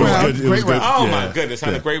time with Great Joy. round. It was Great good. round. Oh Yeah. my goodness,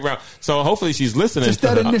 had a great round. So hopefully she's listening. Just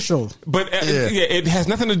that initial. But it has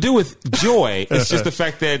nothing to do with joy. It's just the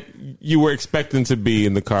fact that you were expecting to be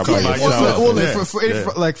in the car by Yeah, yourself.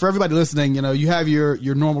 yeah. For everybody listening, you have your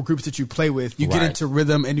normal groups that you play with. You get Right. into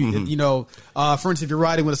rhythm, and for instance, if you're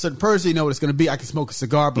riding with a certain person, you know what it's going to be. I can smoke a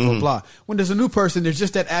cigar, blah blah blah. When there's a new person, there's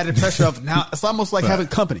just that added pressure of now. It's almost like having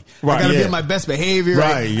company. Right. I got to be Yeah. in my best behavior.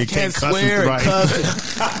 Right. I You can't can't cuss swear and- and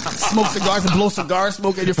cuss and smoke cigars and blow cigar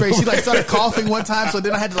smoke in your face. She started coughing one time, so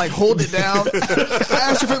then I had to hold it down. I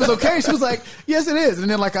asked her if it was okay. She was like, "Yes, it is." And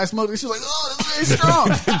then I smoked it. She was like, "Oh, that's very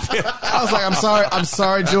strong." I was like, I'm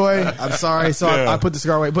sorry, Joy. I'm sorry." So I put the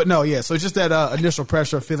cigar away. But no, yeah. So it's just that initial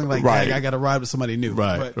pressure of feeling like, Right. "Dang, I got to ride with somebody new."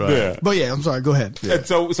 Right, But, right. Yeah. But yeah, I'm sorry. Go ahead. And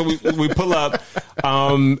so we pull up,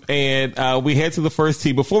 and we head to the first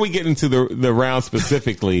tee. Before we get into the round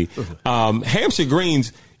specifically, Hampshire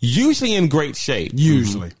Greens, usually in great shape.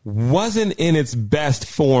 Usually. Wasn't in its best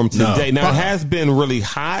form today. Now, it has been really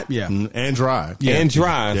hot. Yeah. And dry. And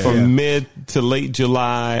dry Yeah. from mid to late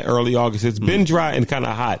July, early August. It's been dry and kind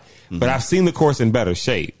of hot, but I've seen the course in better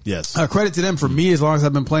shape. Yes. Credit to them. For me, as long as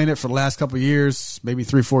I've been playing it for the last couple of years, maybe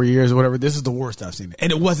 3-4 years or whatever, this is the worst I've seen it.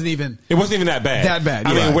 And it wasn't even that bad. That bad,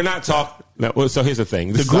 I yeah. mean, we're not talking. No, so here's the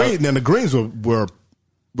thing. The greens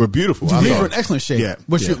were beautiful. the greens were in excellent shape. Yeah.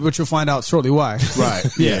 Which you'll find out shortly why. Right.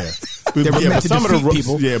 Yeah. But, They were meant to some of the defeat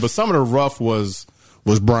people. but some of the rough was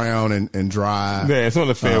brown and dry. Yeah, some of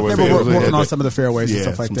the fairways. They were working on but- some of the fairways and yeah,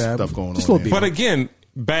 stuff like some that. stuff going Just on, a little yeah. But again,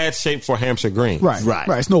 bad shape for Hampshire greens. Right.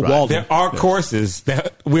 It's no Walden. There are courses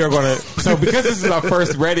that we are going to. So because this is our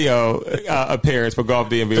first radio appearance for Golf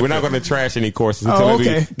DMV, we're not going to trash any courses until Oh, maybe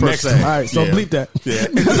okay. next. All right, so bleep that. Yeah.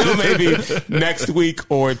 Until maybe next week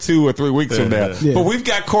or 2 or 3 weeks from now. Yeah. But we've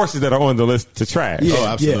got courses that are on the list to trash. Oh,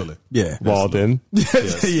 absolutely. Yeah. Walden,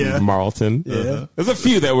 Yeah. Marlton. Yeah. There's a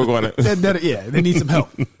few that we're going to. They need some help.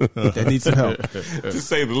 They need some help. To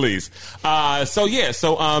say the least.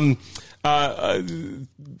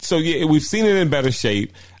 So we've seen it in better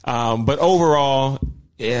shape. But overall,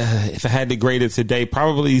 if I had to grade it today,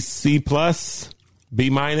 probably C plus, B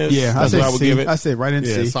minus. Yeah, that's what I would C. give it. I say right in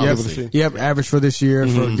C. solid Yep. C. Yep, average for this year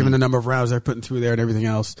for given the number of rounds they're putting through there and everything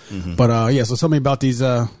else. But so tell me about these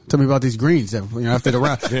greens that, after the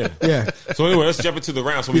round. Yeah. So anyway, let's jump into the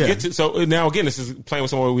round. So we get to now again. This is playing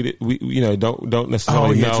with someone we don't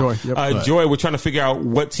necessarily know. Joy. Yep. Joy, we're trying to figure out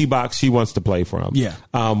what tee box she wants to play from. Yeah.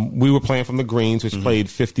 We were playing from the greens, which played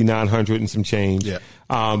 5,900 and some change. Yeah.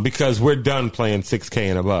 Because we're done playing 6K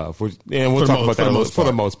and above. We'll talk about that for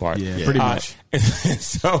the most part. Yeah, pretty much.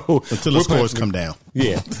 So Until the scores come down.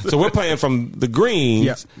 Yeah. So we're playing from the greens.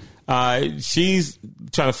 Yep. She's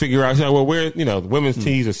trying to figure out, where, the women's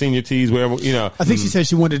tees or senior tees, wherever, I think she said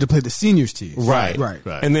she wanted to play the seniors tees. Right.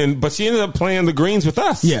 And then, but she ended up playing the greens with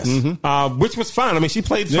us. Yes. Which was fine. I mean, she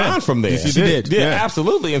played fine from there. She did. Yeah,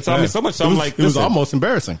 absolutely. And so, I mean, so much so, I'm like, it was listen, almost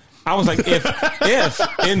embarrassing. I was like, if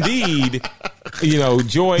indeed,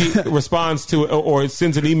 Joy responds to it or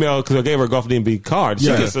sends an email because I gave her a Golf DMV card, she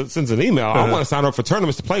just sends an email. I want to sign her up for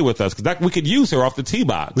tournaments to play with us because we could use her off the tee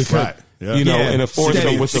box. Right. Yeah. And afford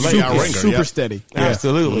them with the ladies. Super steady.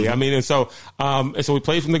 Absolutely. I mean, and so we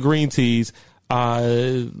played from the green tees.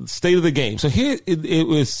 State of the game. So here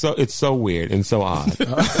it's so weird and so odd.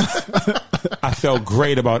 I felt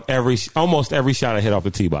great about almost every shot I hit off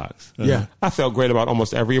the tee box. Yeah. I felt great about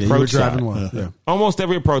almost every approach shot. Yeah. Almost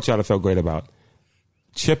every approach shot I felt great about.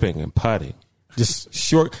 Chipping and putting. Just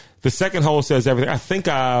short. The second hole says everything. I think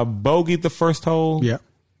I bogeyed the first hole. Yeah.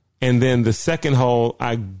 And then the second hole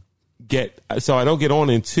I don't get on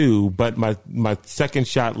in 2, but my second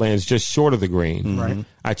shot lands just short of the green. Right.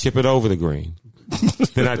 I chip it over the green.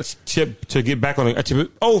 Then I chip to get back on it. I chip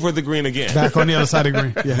it over the green again. back on the other side of the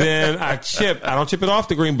green. Yeah. Then I don't chip it off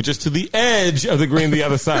the green, but just to the edge of the green, the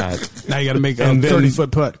other side. Now you got to make a And then-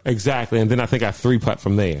 30-foot putt. Exactly. And then I think I 3-putt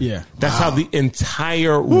from there. Yeah. That's how the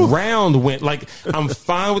entire round went. Like, I'm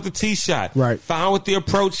fine with the tee shot. Right. Fine with the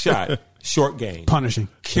approach shot. Short game. Punishing.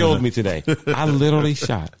 Killed me today. I literally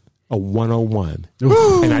shot a 101.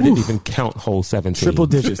 And I didn't even count hole 17. Triple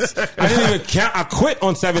digits. I didn't even count. I quit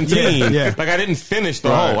on 17. Yeah. Like, I didn't finish the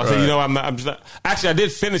hole. I said, I'm just not. Actually, I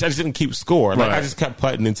did finish. I just didn't keep score. Like, I just kept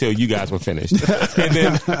putting until you guys were finished.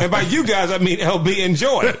 and by you guys, I mean LB and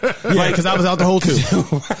Joy. Yeah, because I was out the whole 2.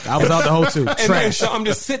 I was out the whole 2. And then, Trash. so I'm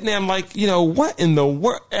just sitting there. I'm like, what in the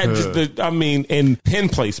world? And pin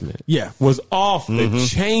placement. Yeah. was off the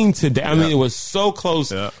chain today. I mean, it was so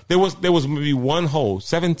close. Yeah. There was maybe one hole,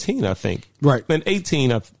 17, I think. Right. Then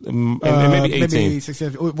 18, and maybe 18. Maybe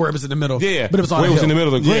 16, where it was in the middle. Yeah, But it was on where a it was hill. in the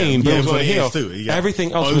middle of the green, but Yeah, it was on a hill. too.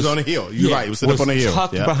 Everything else it was on a hill. You're right. It was sitting up on a hill.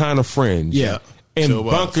 tucked Yeah. behind a fringe. Yeah. And Sure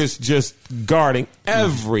was. bunkers just guarding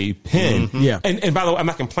every pin. Yeah. And by the way, I'm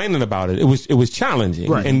not complaining about it. It was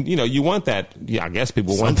challenging. Right. And you want that. Yeah, I guess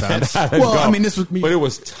people want Sometimes. that. out of Well, golf. I mean, this was me. But it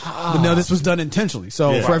was tough. But no, this was done intentionally.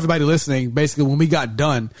 So Yeah. for everybody listening, basically when we got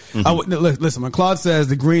done, listen, when Claude says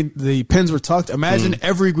the pins were tucked, imagine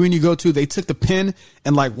every green you go to, they took the pin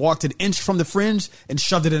and like walked an inch from the fringe and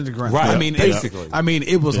shoved it into the ground. Right. I mean, Basically.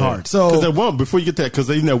 it was hard. Because So at one before you get that, because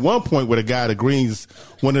at one point where the guy at the greens,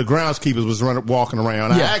 one of the groundskeepers was walking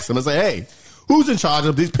around, Yeah. I asked him, I said, "Hey, who's in charge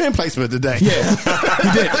of these pin placement today?" yeah,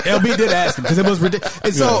 he did. LB did ask him because it was ridiculous.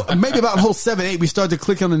 And so maybe about hole 7, 8, we started to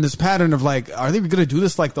click on in this pattern of like, are they going to do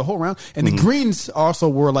this like the whole round? And the greens also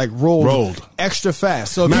were like rolled extra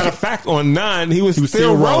fast. So if Matter you- of fact, on 9, he was still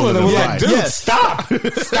still rolling. rolling. It was Yeah. like, dude, Yes.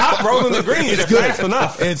 stop rolling the greens. It's fast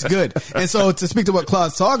enough. It's good. And so to speak to what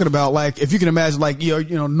Claude's talking about, like if you can imagine, like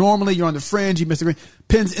normally you're on the fringe, you miss the green.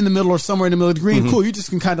 pins in the middle or somewhere in the middle of the green, cool. You just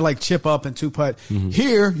can kind of like chip up and 2-putt.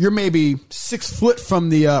 Here, you're maybe 6 foot from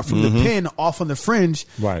the pin off on the fringe.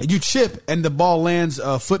 Right. And you chip, and the ball lands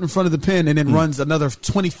a foot in front of the pin, and then runs another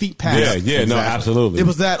 20 feet past. Yeah, no, absolutely. It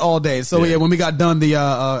was that all day. So when we got done,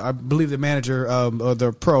 I believe the manager,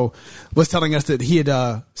 the pro, was telling us that he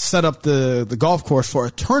had set up the golf course for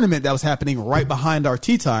a tournament that was happening right behind our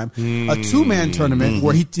tee time, a 2-man tournament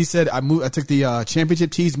where he said I took the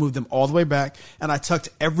championship tees, moved them all the way back, and I tucked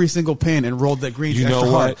every single pin and rolled that green extra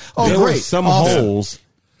hard. Oh, there great! Were some holes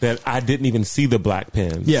that I didn't even see the black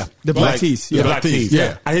pins. Yeah, the black tees. The black tees.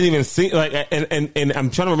 Yeah, I didn't even see and I'm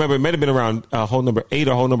trying to remember. It might have been around hole number 8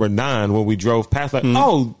 or hole number 9 when we drove past. Like, I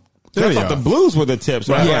thought the blues were the tips.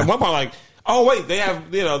 Right? Yeah. At one point, like, oh wait, they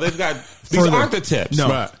have they've got these aren't the tips. No.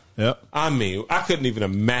 Right. Yep. I mean, I couldn't even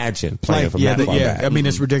imagine playing from that far back. I mean,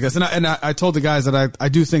 it's ridiculous. And I told the guys that I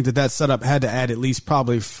do think that setup had to add at least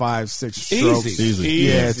probably 5-6 strokes. Easy.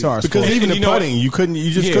 Yeah, it's hard. Because even the putting, you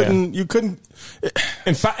couldn't.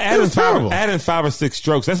 And adding 5 or 6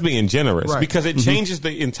 strokes, that's being generous, Right. because it changes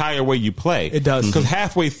the entire way you play. It does. Because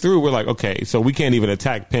halfway through, we're like, okay, so we can't even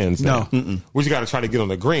attack pins now. No. We just got to try to get on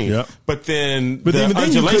the green. Yep. But then But the even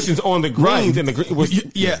then you undulations could- on the greens and the green was a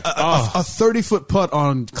 30-foot putt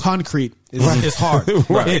on concrete is hard.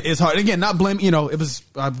 Right. It is hard. Again, not blame. It was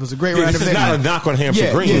a great round. This is not a knock on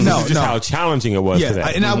Hampshire Greens. No, this is just how challenging it was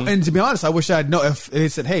today. And to be honest, I wish I'd know if they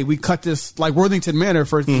said, "Hey, we cut this like Worthington Manor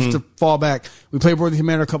for to fall back." We played Worthington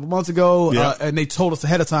Manor a couple months ago, and they told us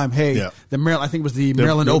ahead of time, "Hey, the Maryland, I think it was the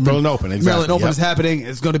Maryland Open. Maryland Open, exactly. Maryland Open is happening.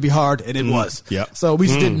 It's going to be hard," and it was. Yep. So we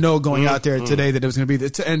just didn't know going out there today that it was going to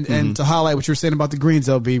be. And to highlight what you were saying about the greens,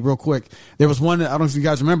 LB, real quick, there was one. I don't know if you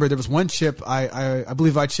guys remember. There was one chip. I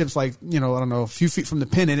believe I chipped like I don't know, a few feet from the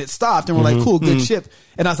pin, and it stopped, and we're like, cool, good chip.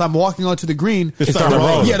 And as I'm walking onto the green, It started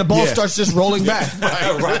rolling. Yeah, the ball starts just rolling back.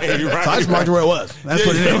 right. So I just marked where it was. That's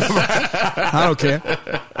what it is. I don't care.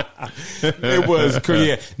 It was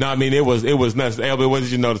yeah. No, I mean it was nuts. Albert, what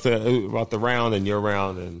did you notice about the round and your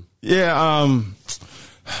round and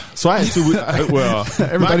So I had 2 weeks. Well, my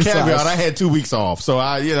Everybody's caveat, size. I had 2 weeks off, so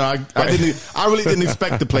I really didn't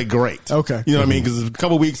expect to play great. Okay. You know what I mean? Because a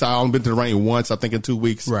couple of weeks, I only been to the rain once. I think in 2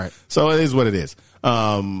 weeks. Right. So it is what it is.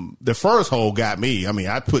 The first hole got me. I mean,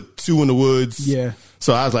 I put 2 in the woods. Yeah.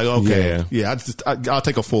 So I was like, okay, I'll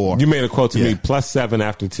take a 4. you made a quote to me +7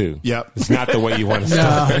 after 2. Yep. It's not the way you want to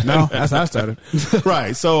start. No, that's how I started.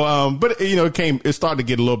 Right. So, but it started to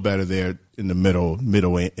get a little better there in the middle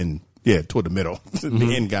end. Yeah, toward the middle.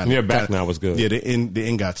 The end got back now was good. Yeah, the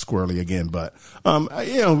end got squirrely again, but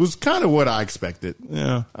it was kind of what I expected.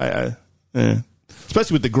 Yeah,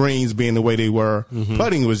 especially with the greens being the way they were.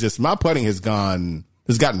 Putting was just my putting has gotten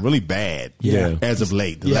really bad. Yeah. as of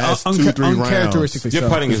late, the Yeah, last 2-3 rounds. uncharacteristically Your so.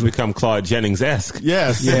 putting has become Claude Jennings-esque.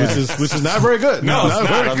 Yes, which is not very good. No, it's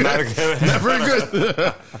not. very good. Not very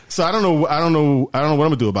good. So I don't know what I'm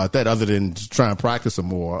gonna do about that other than just try and practice some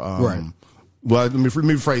more. Right. Well, let me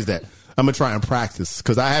rephrase that. I'm gonna try and practice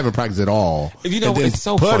because I haven't practiced at all. You know, and then it's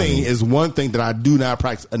so putting funny. is one thing that I do not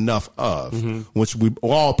practice enough of, which we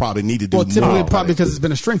all probably need to do. Well, typically, more. probably because it's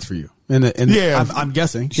been a strength for you. I'm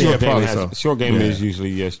guessing. Yeah, probably Short game Yeah. is usually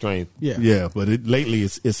your strength. Yeah, but lately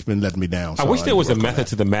it's been letting me down. I so wish there was a work on method that.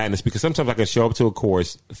 to the madness because sometimes I can show up to a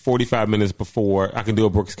course 45 minutes before I can do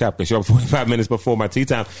a Brooks Cup. I can show up 45 minutes before my tee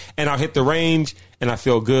time, and I'll hit the range and I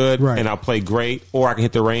feel good, Right. and I'll play great. Or I can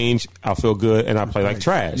hit the range, I'll feel good, and I'll play like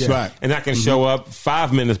trash. Yeah. Right. And I can show up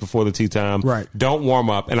 5 minutes before the tee time, Right. don't warm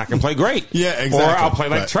up, and I can play great. Yeah, exactly. Or I'll play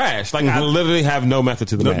like Right. trash. Like I literally have no method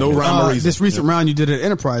to the madness. no rhyme or reason. This recent round you did at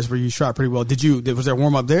Enterprise where you shot pretty well. Was there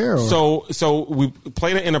warm up there? Or? So we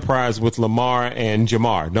played an Enterprise with Lamar and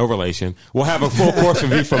Jamar, no relation. We'll have a full course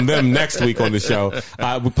review from them next week on the show.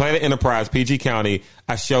 We played an Enterprise, PG County.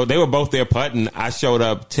 They were both there putting. I showed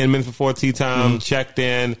up 10 minutes before tee time, checked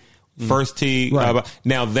in. First tee. Right.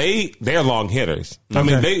 Now they're long hitters. I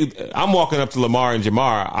mean, I'm walking up to Lamar and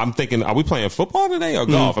Jamar. I'm thinking, are we playing football today or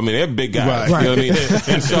golf? I mean, they're big guys. Right. You know what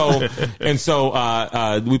I mean? and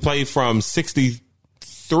so we played from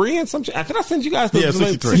 63 and some. I think I sent you guys the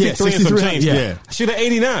 63. 63 Yeah, and some 63, change. yeah. I should have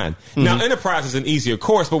 89. Now Enterprise is an easier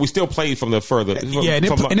course, but we still played from the further. Yeah,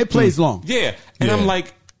 and it plays long. Yeah, and I'm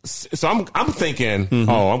like. So I'm thinking,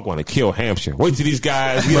 I'm going to kill Hampshire. Wait till these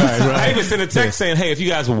guys. I even sent a text saying, hey, if you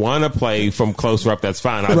guys want to play from closer up, that's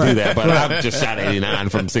fine. I'll do that. But I've just shot 89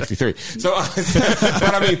 from 63. So,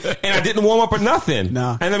 but I mean, and I didn't warm up or nothing.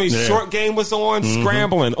 No. And I mean, short game was on,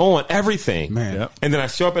 scrambling, on, everything. Man. Yep. And then I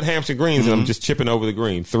show up at Hampshire Greens and I'm just chipping over the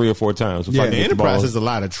green 3 or 4 times. The Enterprise has a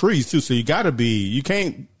lot of trees too, so you got to be. You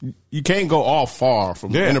can't you can't go off far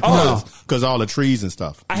from Enterprise because all the trees and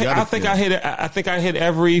stuff. I think I hit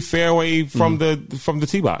every fairway from the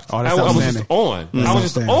tee box. Oh, I was just on. I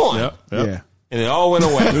was just on. Yep. Yeah. And it all went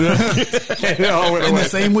away. In the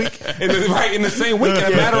same week? In the same week,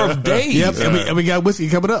 in a matter of days. Yep. And we got whiskey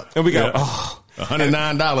coming up. And we got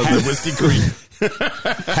 $109 at Whiskey Creek.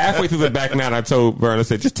 Halfway through the back nine, I told Vern, I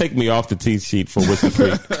said, just take me off the tee sheet for Whiskey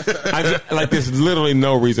Creek. There's literally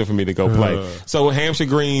no reason for me to go play. So Hampshire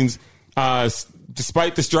Greens,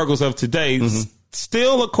 despite the struggles of today,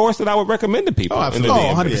 still a course that I would recommend to people. Oh, absolutely.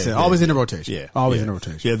 100%. Yeah, always in the rotation. Yeah. Always in the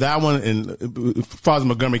rotation. Yeah, that one, and as far as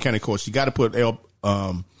Montgomery County course, you got to put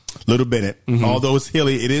Little Bennett. Although it's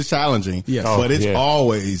hilly, it is challenging. Yes. But it's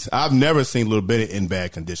always, I've never seen Little Bennett in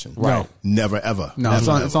bad condition. Right. Never, ever. No,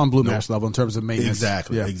 it's on Blue Mash level in terms of maintenance.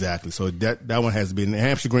 Exactly. So that one has been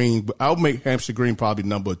Hampshire Green. I'll make Hampshire Green probably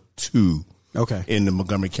number 2. Okay. In the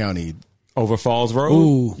Montgomery County. Over Falls Road?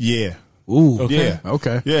 Ooh. Yeah. Ooh. Okay. Yeah.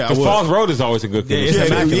 Okay. Yeah. Because Falls Road is always a good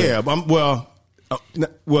condition. Yeah.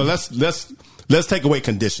 Well, let's take away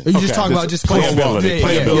condition. You just talk about just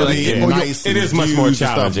playability, and nice. It is much more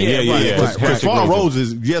challenging. Yeah. Fall Roads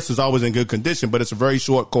is always in good condition, but it's a very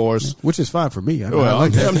short course, which is fine for me. I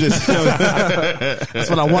like that. I'm just that's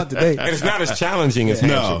what I want today. And it's not as challenging as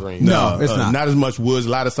Hampshire Green. No, it's not. Not as much woods. A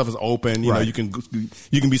lot of stuff is open. You know, you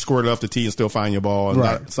can be squirted off the tee and still find your ball,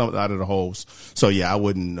 and some out of the holes. So yeah, I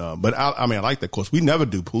wouldn't. But I like that course. We never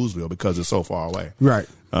do Poolsville because it's so far away. Right.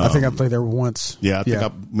 I think I played there once. Yeah, I think I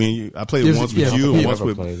played it once with you and once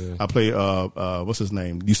with I played what's his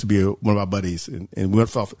name? Used to be one of our buddies, and we went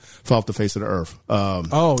fell off the face of the earth.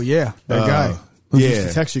 That guy. Who used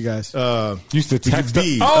to text you guys. Used to text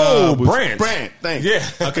B. Brant. Brant, thanks. Yeah.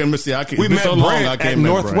 I couldn't see. We met so Brant at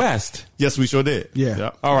Northwest. Yes, we sure did.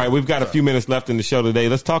 Yeah. All right, we've got a few minutes left in the show today.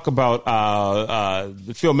 Let's talk about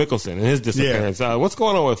Phil Mickelson and his disappearance. What's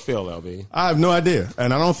going on with Phil, LB? I have no idea,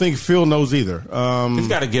 and I don't think Phil knows either. He's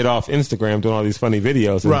got to get off Instagram doing all these funny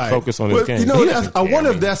videos and focus on his game. You know, I wonder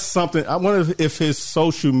if that's something. I wonder if his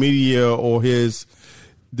social media or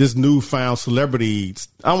this newfound celebrity. He's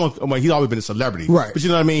always been a celebrity, right? But you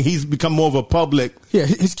know what I mean. He's become more of a public. Yeah,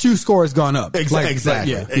 his Q score has gone up.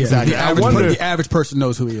 Exactly. The average person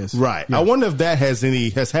knows who he is. Right. Yeah. I wonder if that has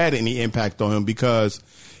had any impact on him because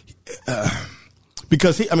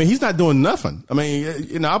he's not doing nothing. I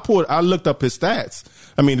mean, I looked up his stats.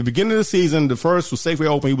 I mean, the beginning of the season, the first was Safeway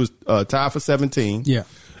Open. He was tied for 17. Yeah.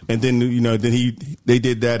 And then they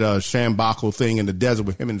did that Shambuckle thing in the desert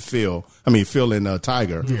with him and Phil. I mean Phil and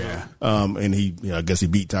Tiger. Yeah. And I guess he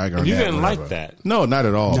beat Tiger. And you didn't like that? No, not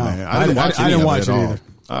at all, man. I didn't watch it either.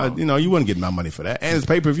 You wouldn't get my money for that. And it's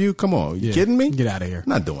pay-per-view. Come on, you kidding me? Get out of here. I'm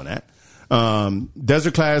not doing that.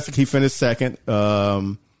 Desert Classic, he finished second.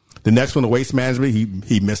 The next one, the Waste Management,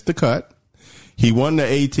 he missed the cut. He won the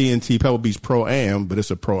AT&T Pebble Beach Pro-Am, but it's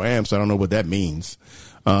a Pro-Am, so I don't know what that means.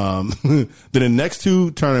 Then the next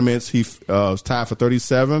 2 tournaments, he was tied for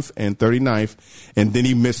 37th and 39th, and then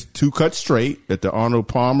he missed 2 cuts straight at the Arnold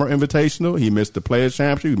Palmer Invitational. He missed the Players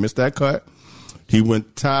Championship. He missed that cut. He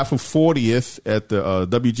went tied for 40th at the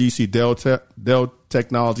WGC Dell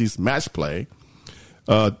Technologies Match Play.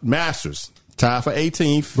 Masters, tied for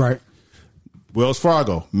 18th. Right. Wells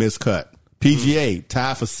Fargo, missed cut. PGA,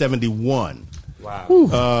 tied for 71.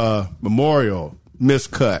 Wow. Memorial,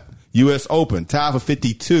 missed cut. U.S. Open, tied for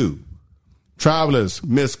 52. Travelers,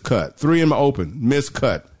 miscut. 3M Open,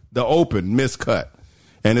 miscut. The Open, miscut.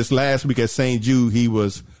 And this last week at St. Jude, he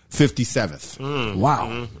was 57th.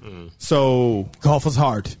 Wow. So golf was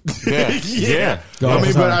hard. Yeah.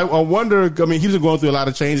 I wonder. I mean, he's been going through a lot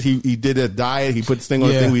of changes. He did a diet. He put this thing on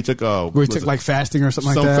the thing. He took like fasting or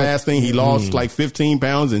something like that. Some fasting. He lost like 15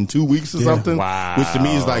 pounds in 2 weeks or something. Wow. Which to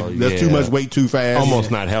me is like that's too much weight too fast.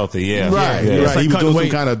 Almost not healthy. Yeah. Right. Yeah. Right. He was doing some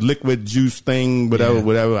kind of liquid juice thing.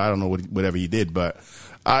 Whatever. I don't know whatever he did, but.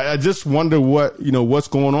 I just wonder what's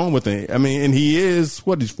going on with him. I mean, and he's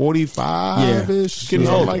 45-ish, getting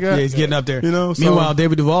old like that. Yeah, he's getting up there. Meanwhile,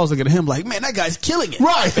 David Duvall's looking at him like, man, that guy's killing it.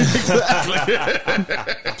 Right, exactly.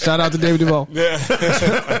 Shout out to David Duvall. Yeah,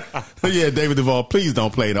 David Duvall, please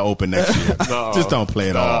don't play the Open next year. Just don't play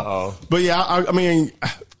it all. But yeah, I mean,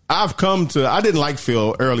 I didn't like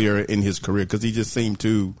Phil earlier in his career because he just seemed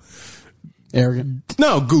too arrogant.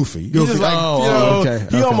 No, goofy. He just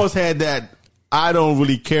he almost had that. I don't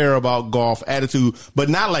really care about golf attitude, but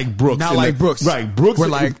not like Brooks. Brooks. Right. Brooks.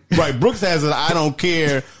 Brooks has an I don't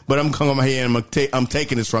care, but I'm coming here and I'm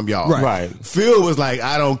taking this from y'all. Right. Phil was like,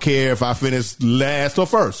 I don't care if I finish last or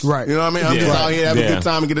first. Right. You know what I mean? I'm just out here having a good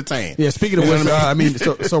time and get a tan. Yeah. Speaking of which,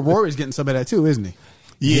 so Rory's getting some of that too, isn't he?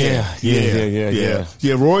 Yeah.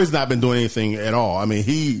 Rory's not been doing anything at all. I mean,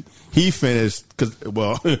 he finished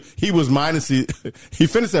he was he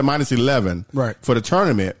finished at minus 11 for the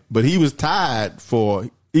tournament, but he was tied for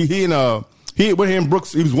with him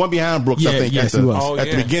Brooks. He was one behind Brooks, I think, at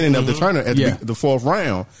the beginning of the tournament, at the fourth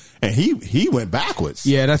round, and he went backwards.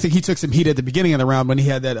 Yeah, and I think he took some heat at the beginning of the round when he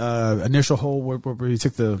had that initial hole where he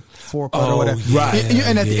took the 4-putt or whatever. Right.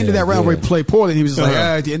 And at the end of that round where he played poorly, he was just like,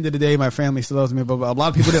 at the end of the day, my family still loves me. But a lot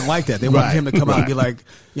of people didn't like that. They wanted him to come out and be like,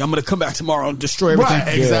 I'm going to come back tomorrow and destroy everything.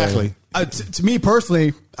 Right, exactly. To me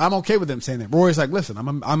personally, I'm okay with them saying that. Rory's like, listen,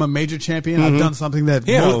 I'm a major champion. I've done something that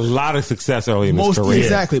he had a lot of success early in his career.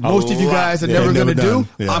 Exactly. Most of you guys are never going to do.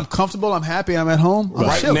 Yeah. I'm comfortable. I'm happy. I'm at home.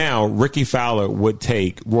 Right now, Ricky Fowler would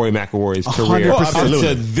take Rory McIlroy's career up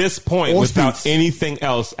to this point without anything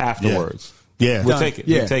else afterwards. Yeah, we'll take it.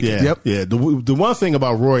 Yeah. We'll take it. Yep. Yeah. The one thing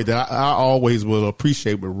about Rory that I always will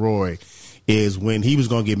appreciate with Rory is when he was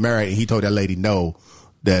going to get married and he told that lady no.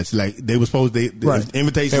 That's like they were supposed to. The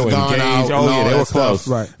invitations gone out. They were close.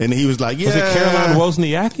 Right. And he was like, "Yeah." Was it Caroline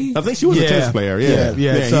Wozniacki? I think she was a tennis player. Yeah.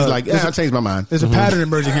 He's like, "Yeah, I changed my mind." There's a pattern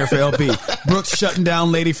emerging here for LB. Brooks shutting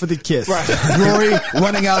down lady for the kiss. Right. Rory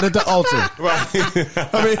running out at the altar. Right.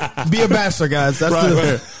 I mean, be a bachelor, guys. That's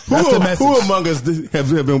the message. Who among us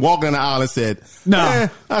have been walking in the aisle and said, "No,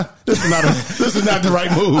 this is not the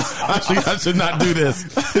right move. I should not do this."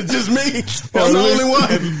 It's just me. I'm the only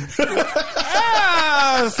one.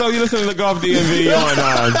 So you listen to the Golf DMV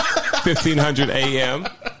on 1500 AM,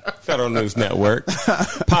 Federal News Network,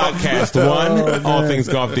 Podcast One, all things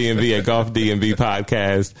Golf DMV at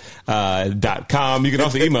golfdmvpodcast.com. You can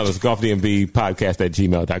also email us,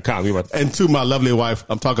 golfdmvpodcast@gmail.com. And to my lovely wife,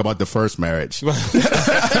 I'm talking about the first marriage. Not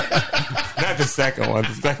the second one.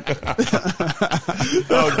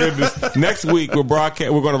 Oh goodness! Next week we're going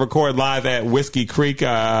to record live at Whiskey Creek.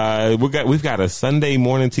 We've got a Sunday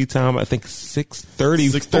morning tea time. I think 6:30.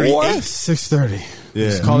 6:30. Yeah.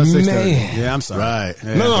 Just call it 6:30. Yeah, I'm sorry. Right.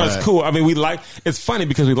 Yeah, no, it's cool. I mean, it's funny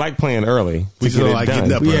because we like playing early. We just don't like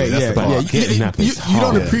getting up early. You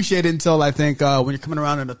don't appreciate it until I think when you're coming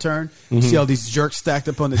around in a turn, you see all these jerks stacked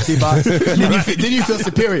up on the tee box. then you feel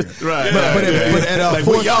superior. Right. But at like,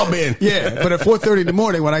 where y'all been? Yeah. But at 4:30 in the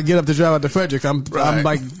morning when I get up to drive out to Frederick, I'm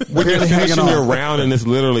like when you're finishing your on. round and it's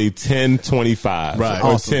literally 10:25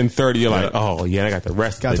 or 10:30. You're like, oh yeah, I got the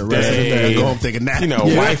rest of the day. Go home, take a nap.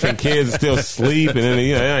 Wife and kids are still asleep, and then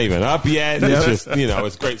they're not even up yet. And it's just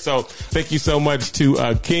it's great. So thank you so much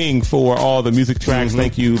to King for all the music tracks.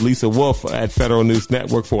 Thank you, Lisa Wolf at Federal News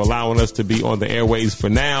Network, for allowing us to be on the airways for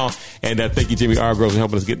now. And thank you, Jimmy Argrove, for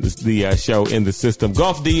helping us get the show in the system.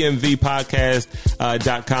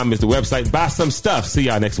 GolfDMVPodcast.com is the website. Buy some stuff. See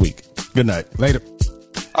y'all next week. Good night. Later.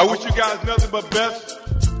 I wish you guys nothing but best.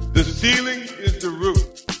 The ceiling is the roof.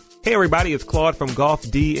 Hey everybody, it's Claude from Golf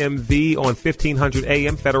DMV on 1500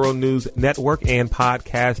 AM Federal News Network and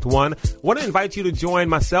Podcast One. Want to invite you to join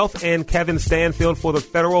myself and Kevin Stanfield for the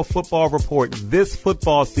Federal Football Report this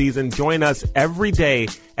football season. Join us every day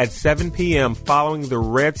at 7 p.m. following the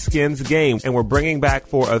Redskins game. And we're bringing back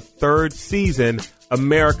for a third season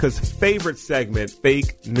America's favorite segment,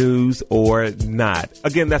 Fake News or Not.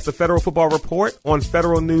 Again, that's the Federal Football Report on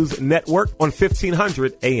Federal News Network on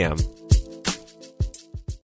 1500 AM.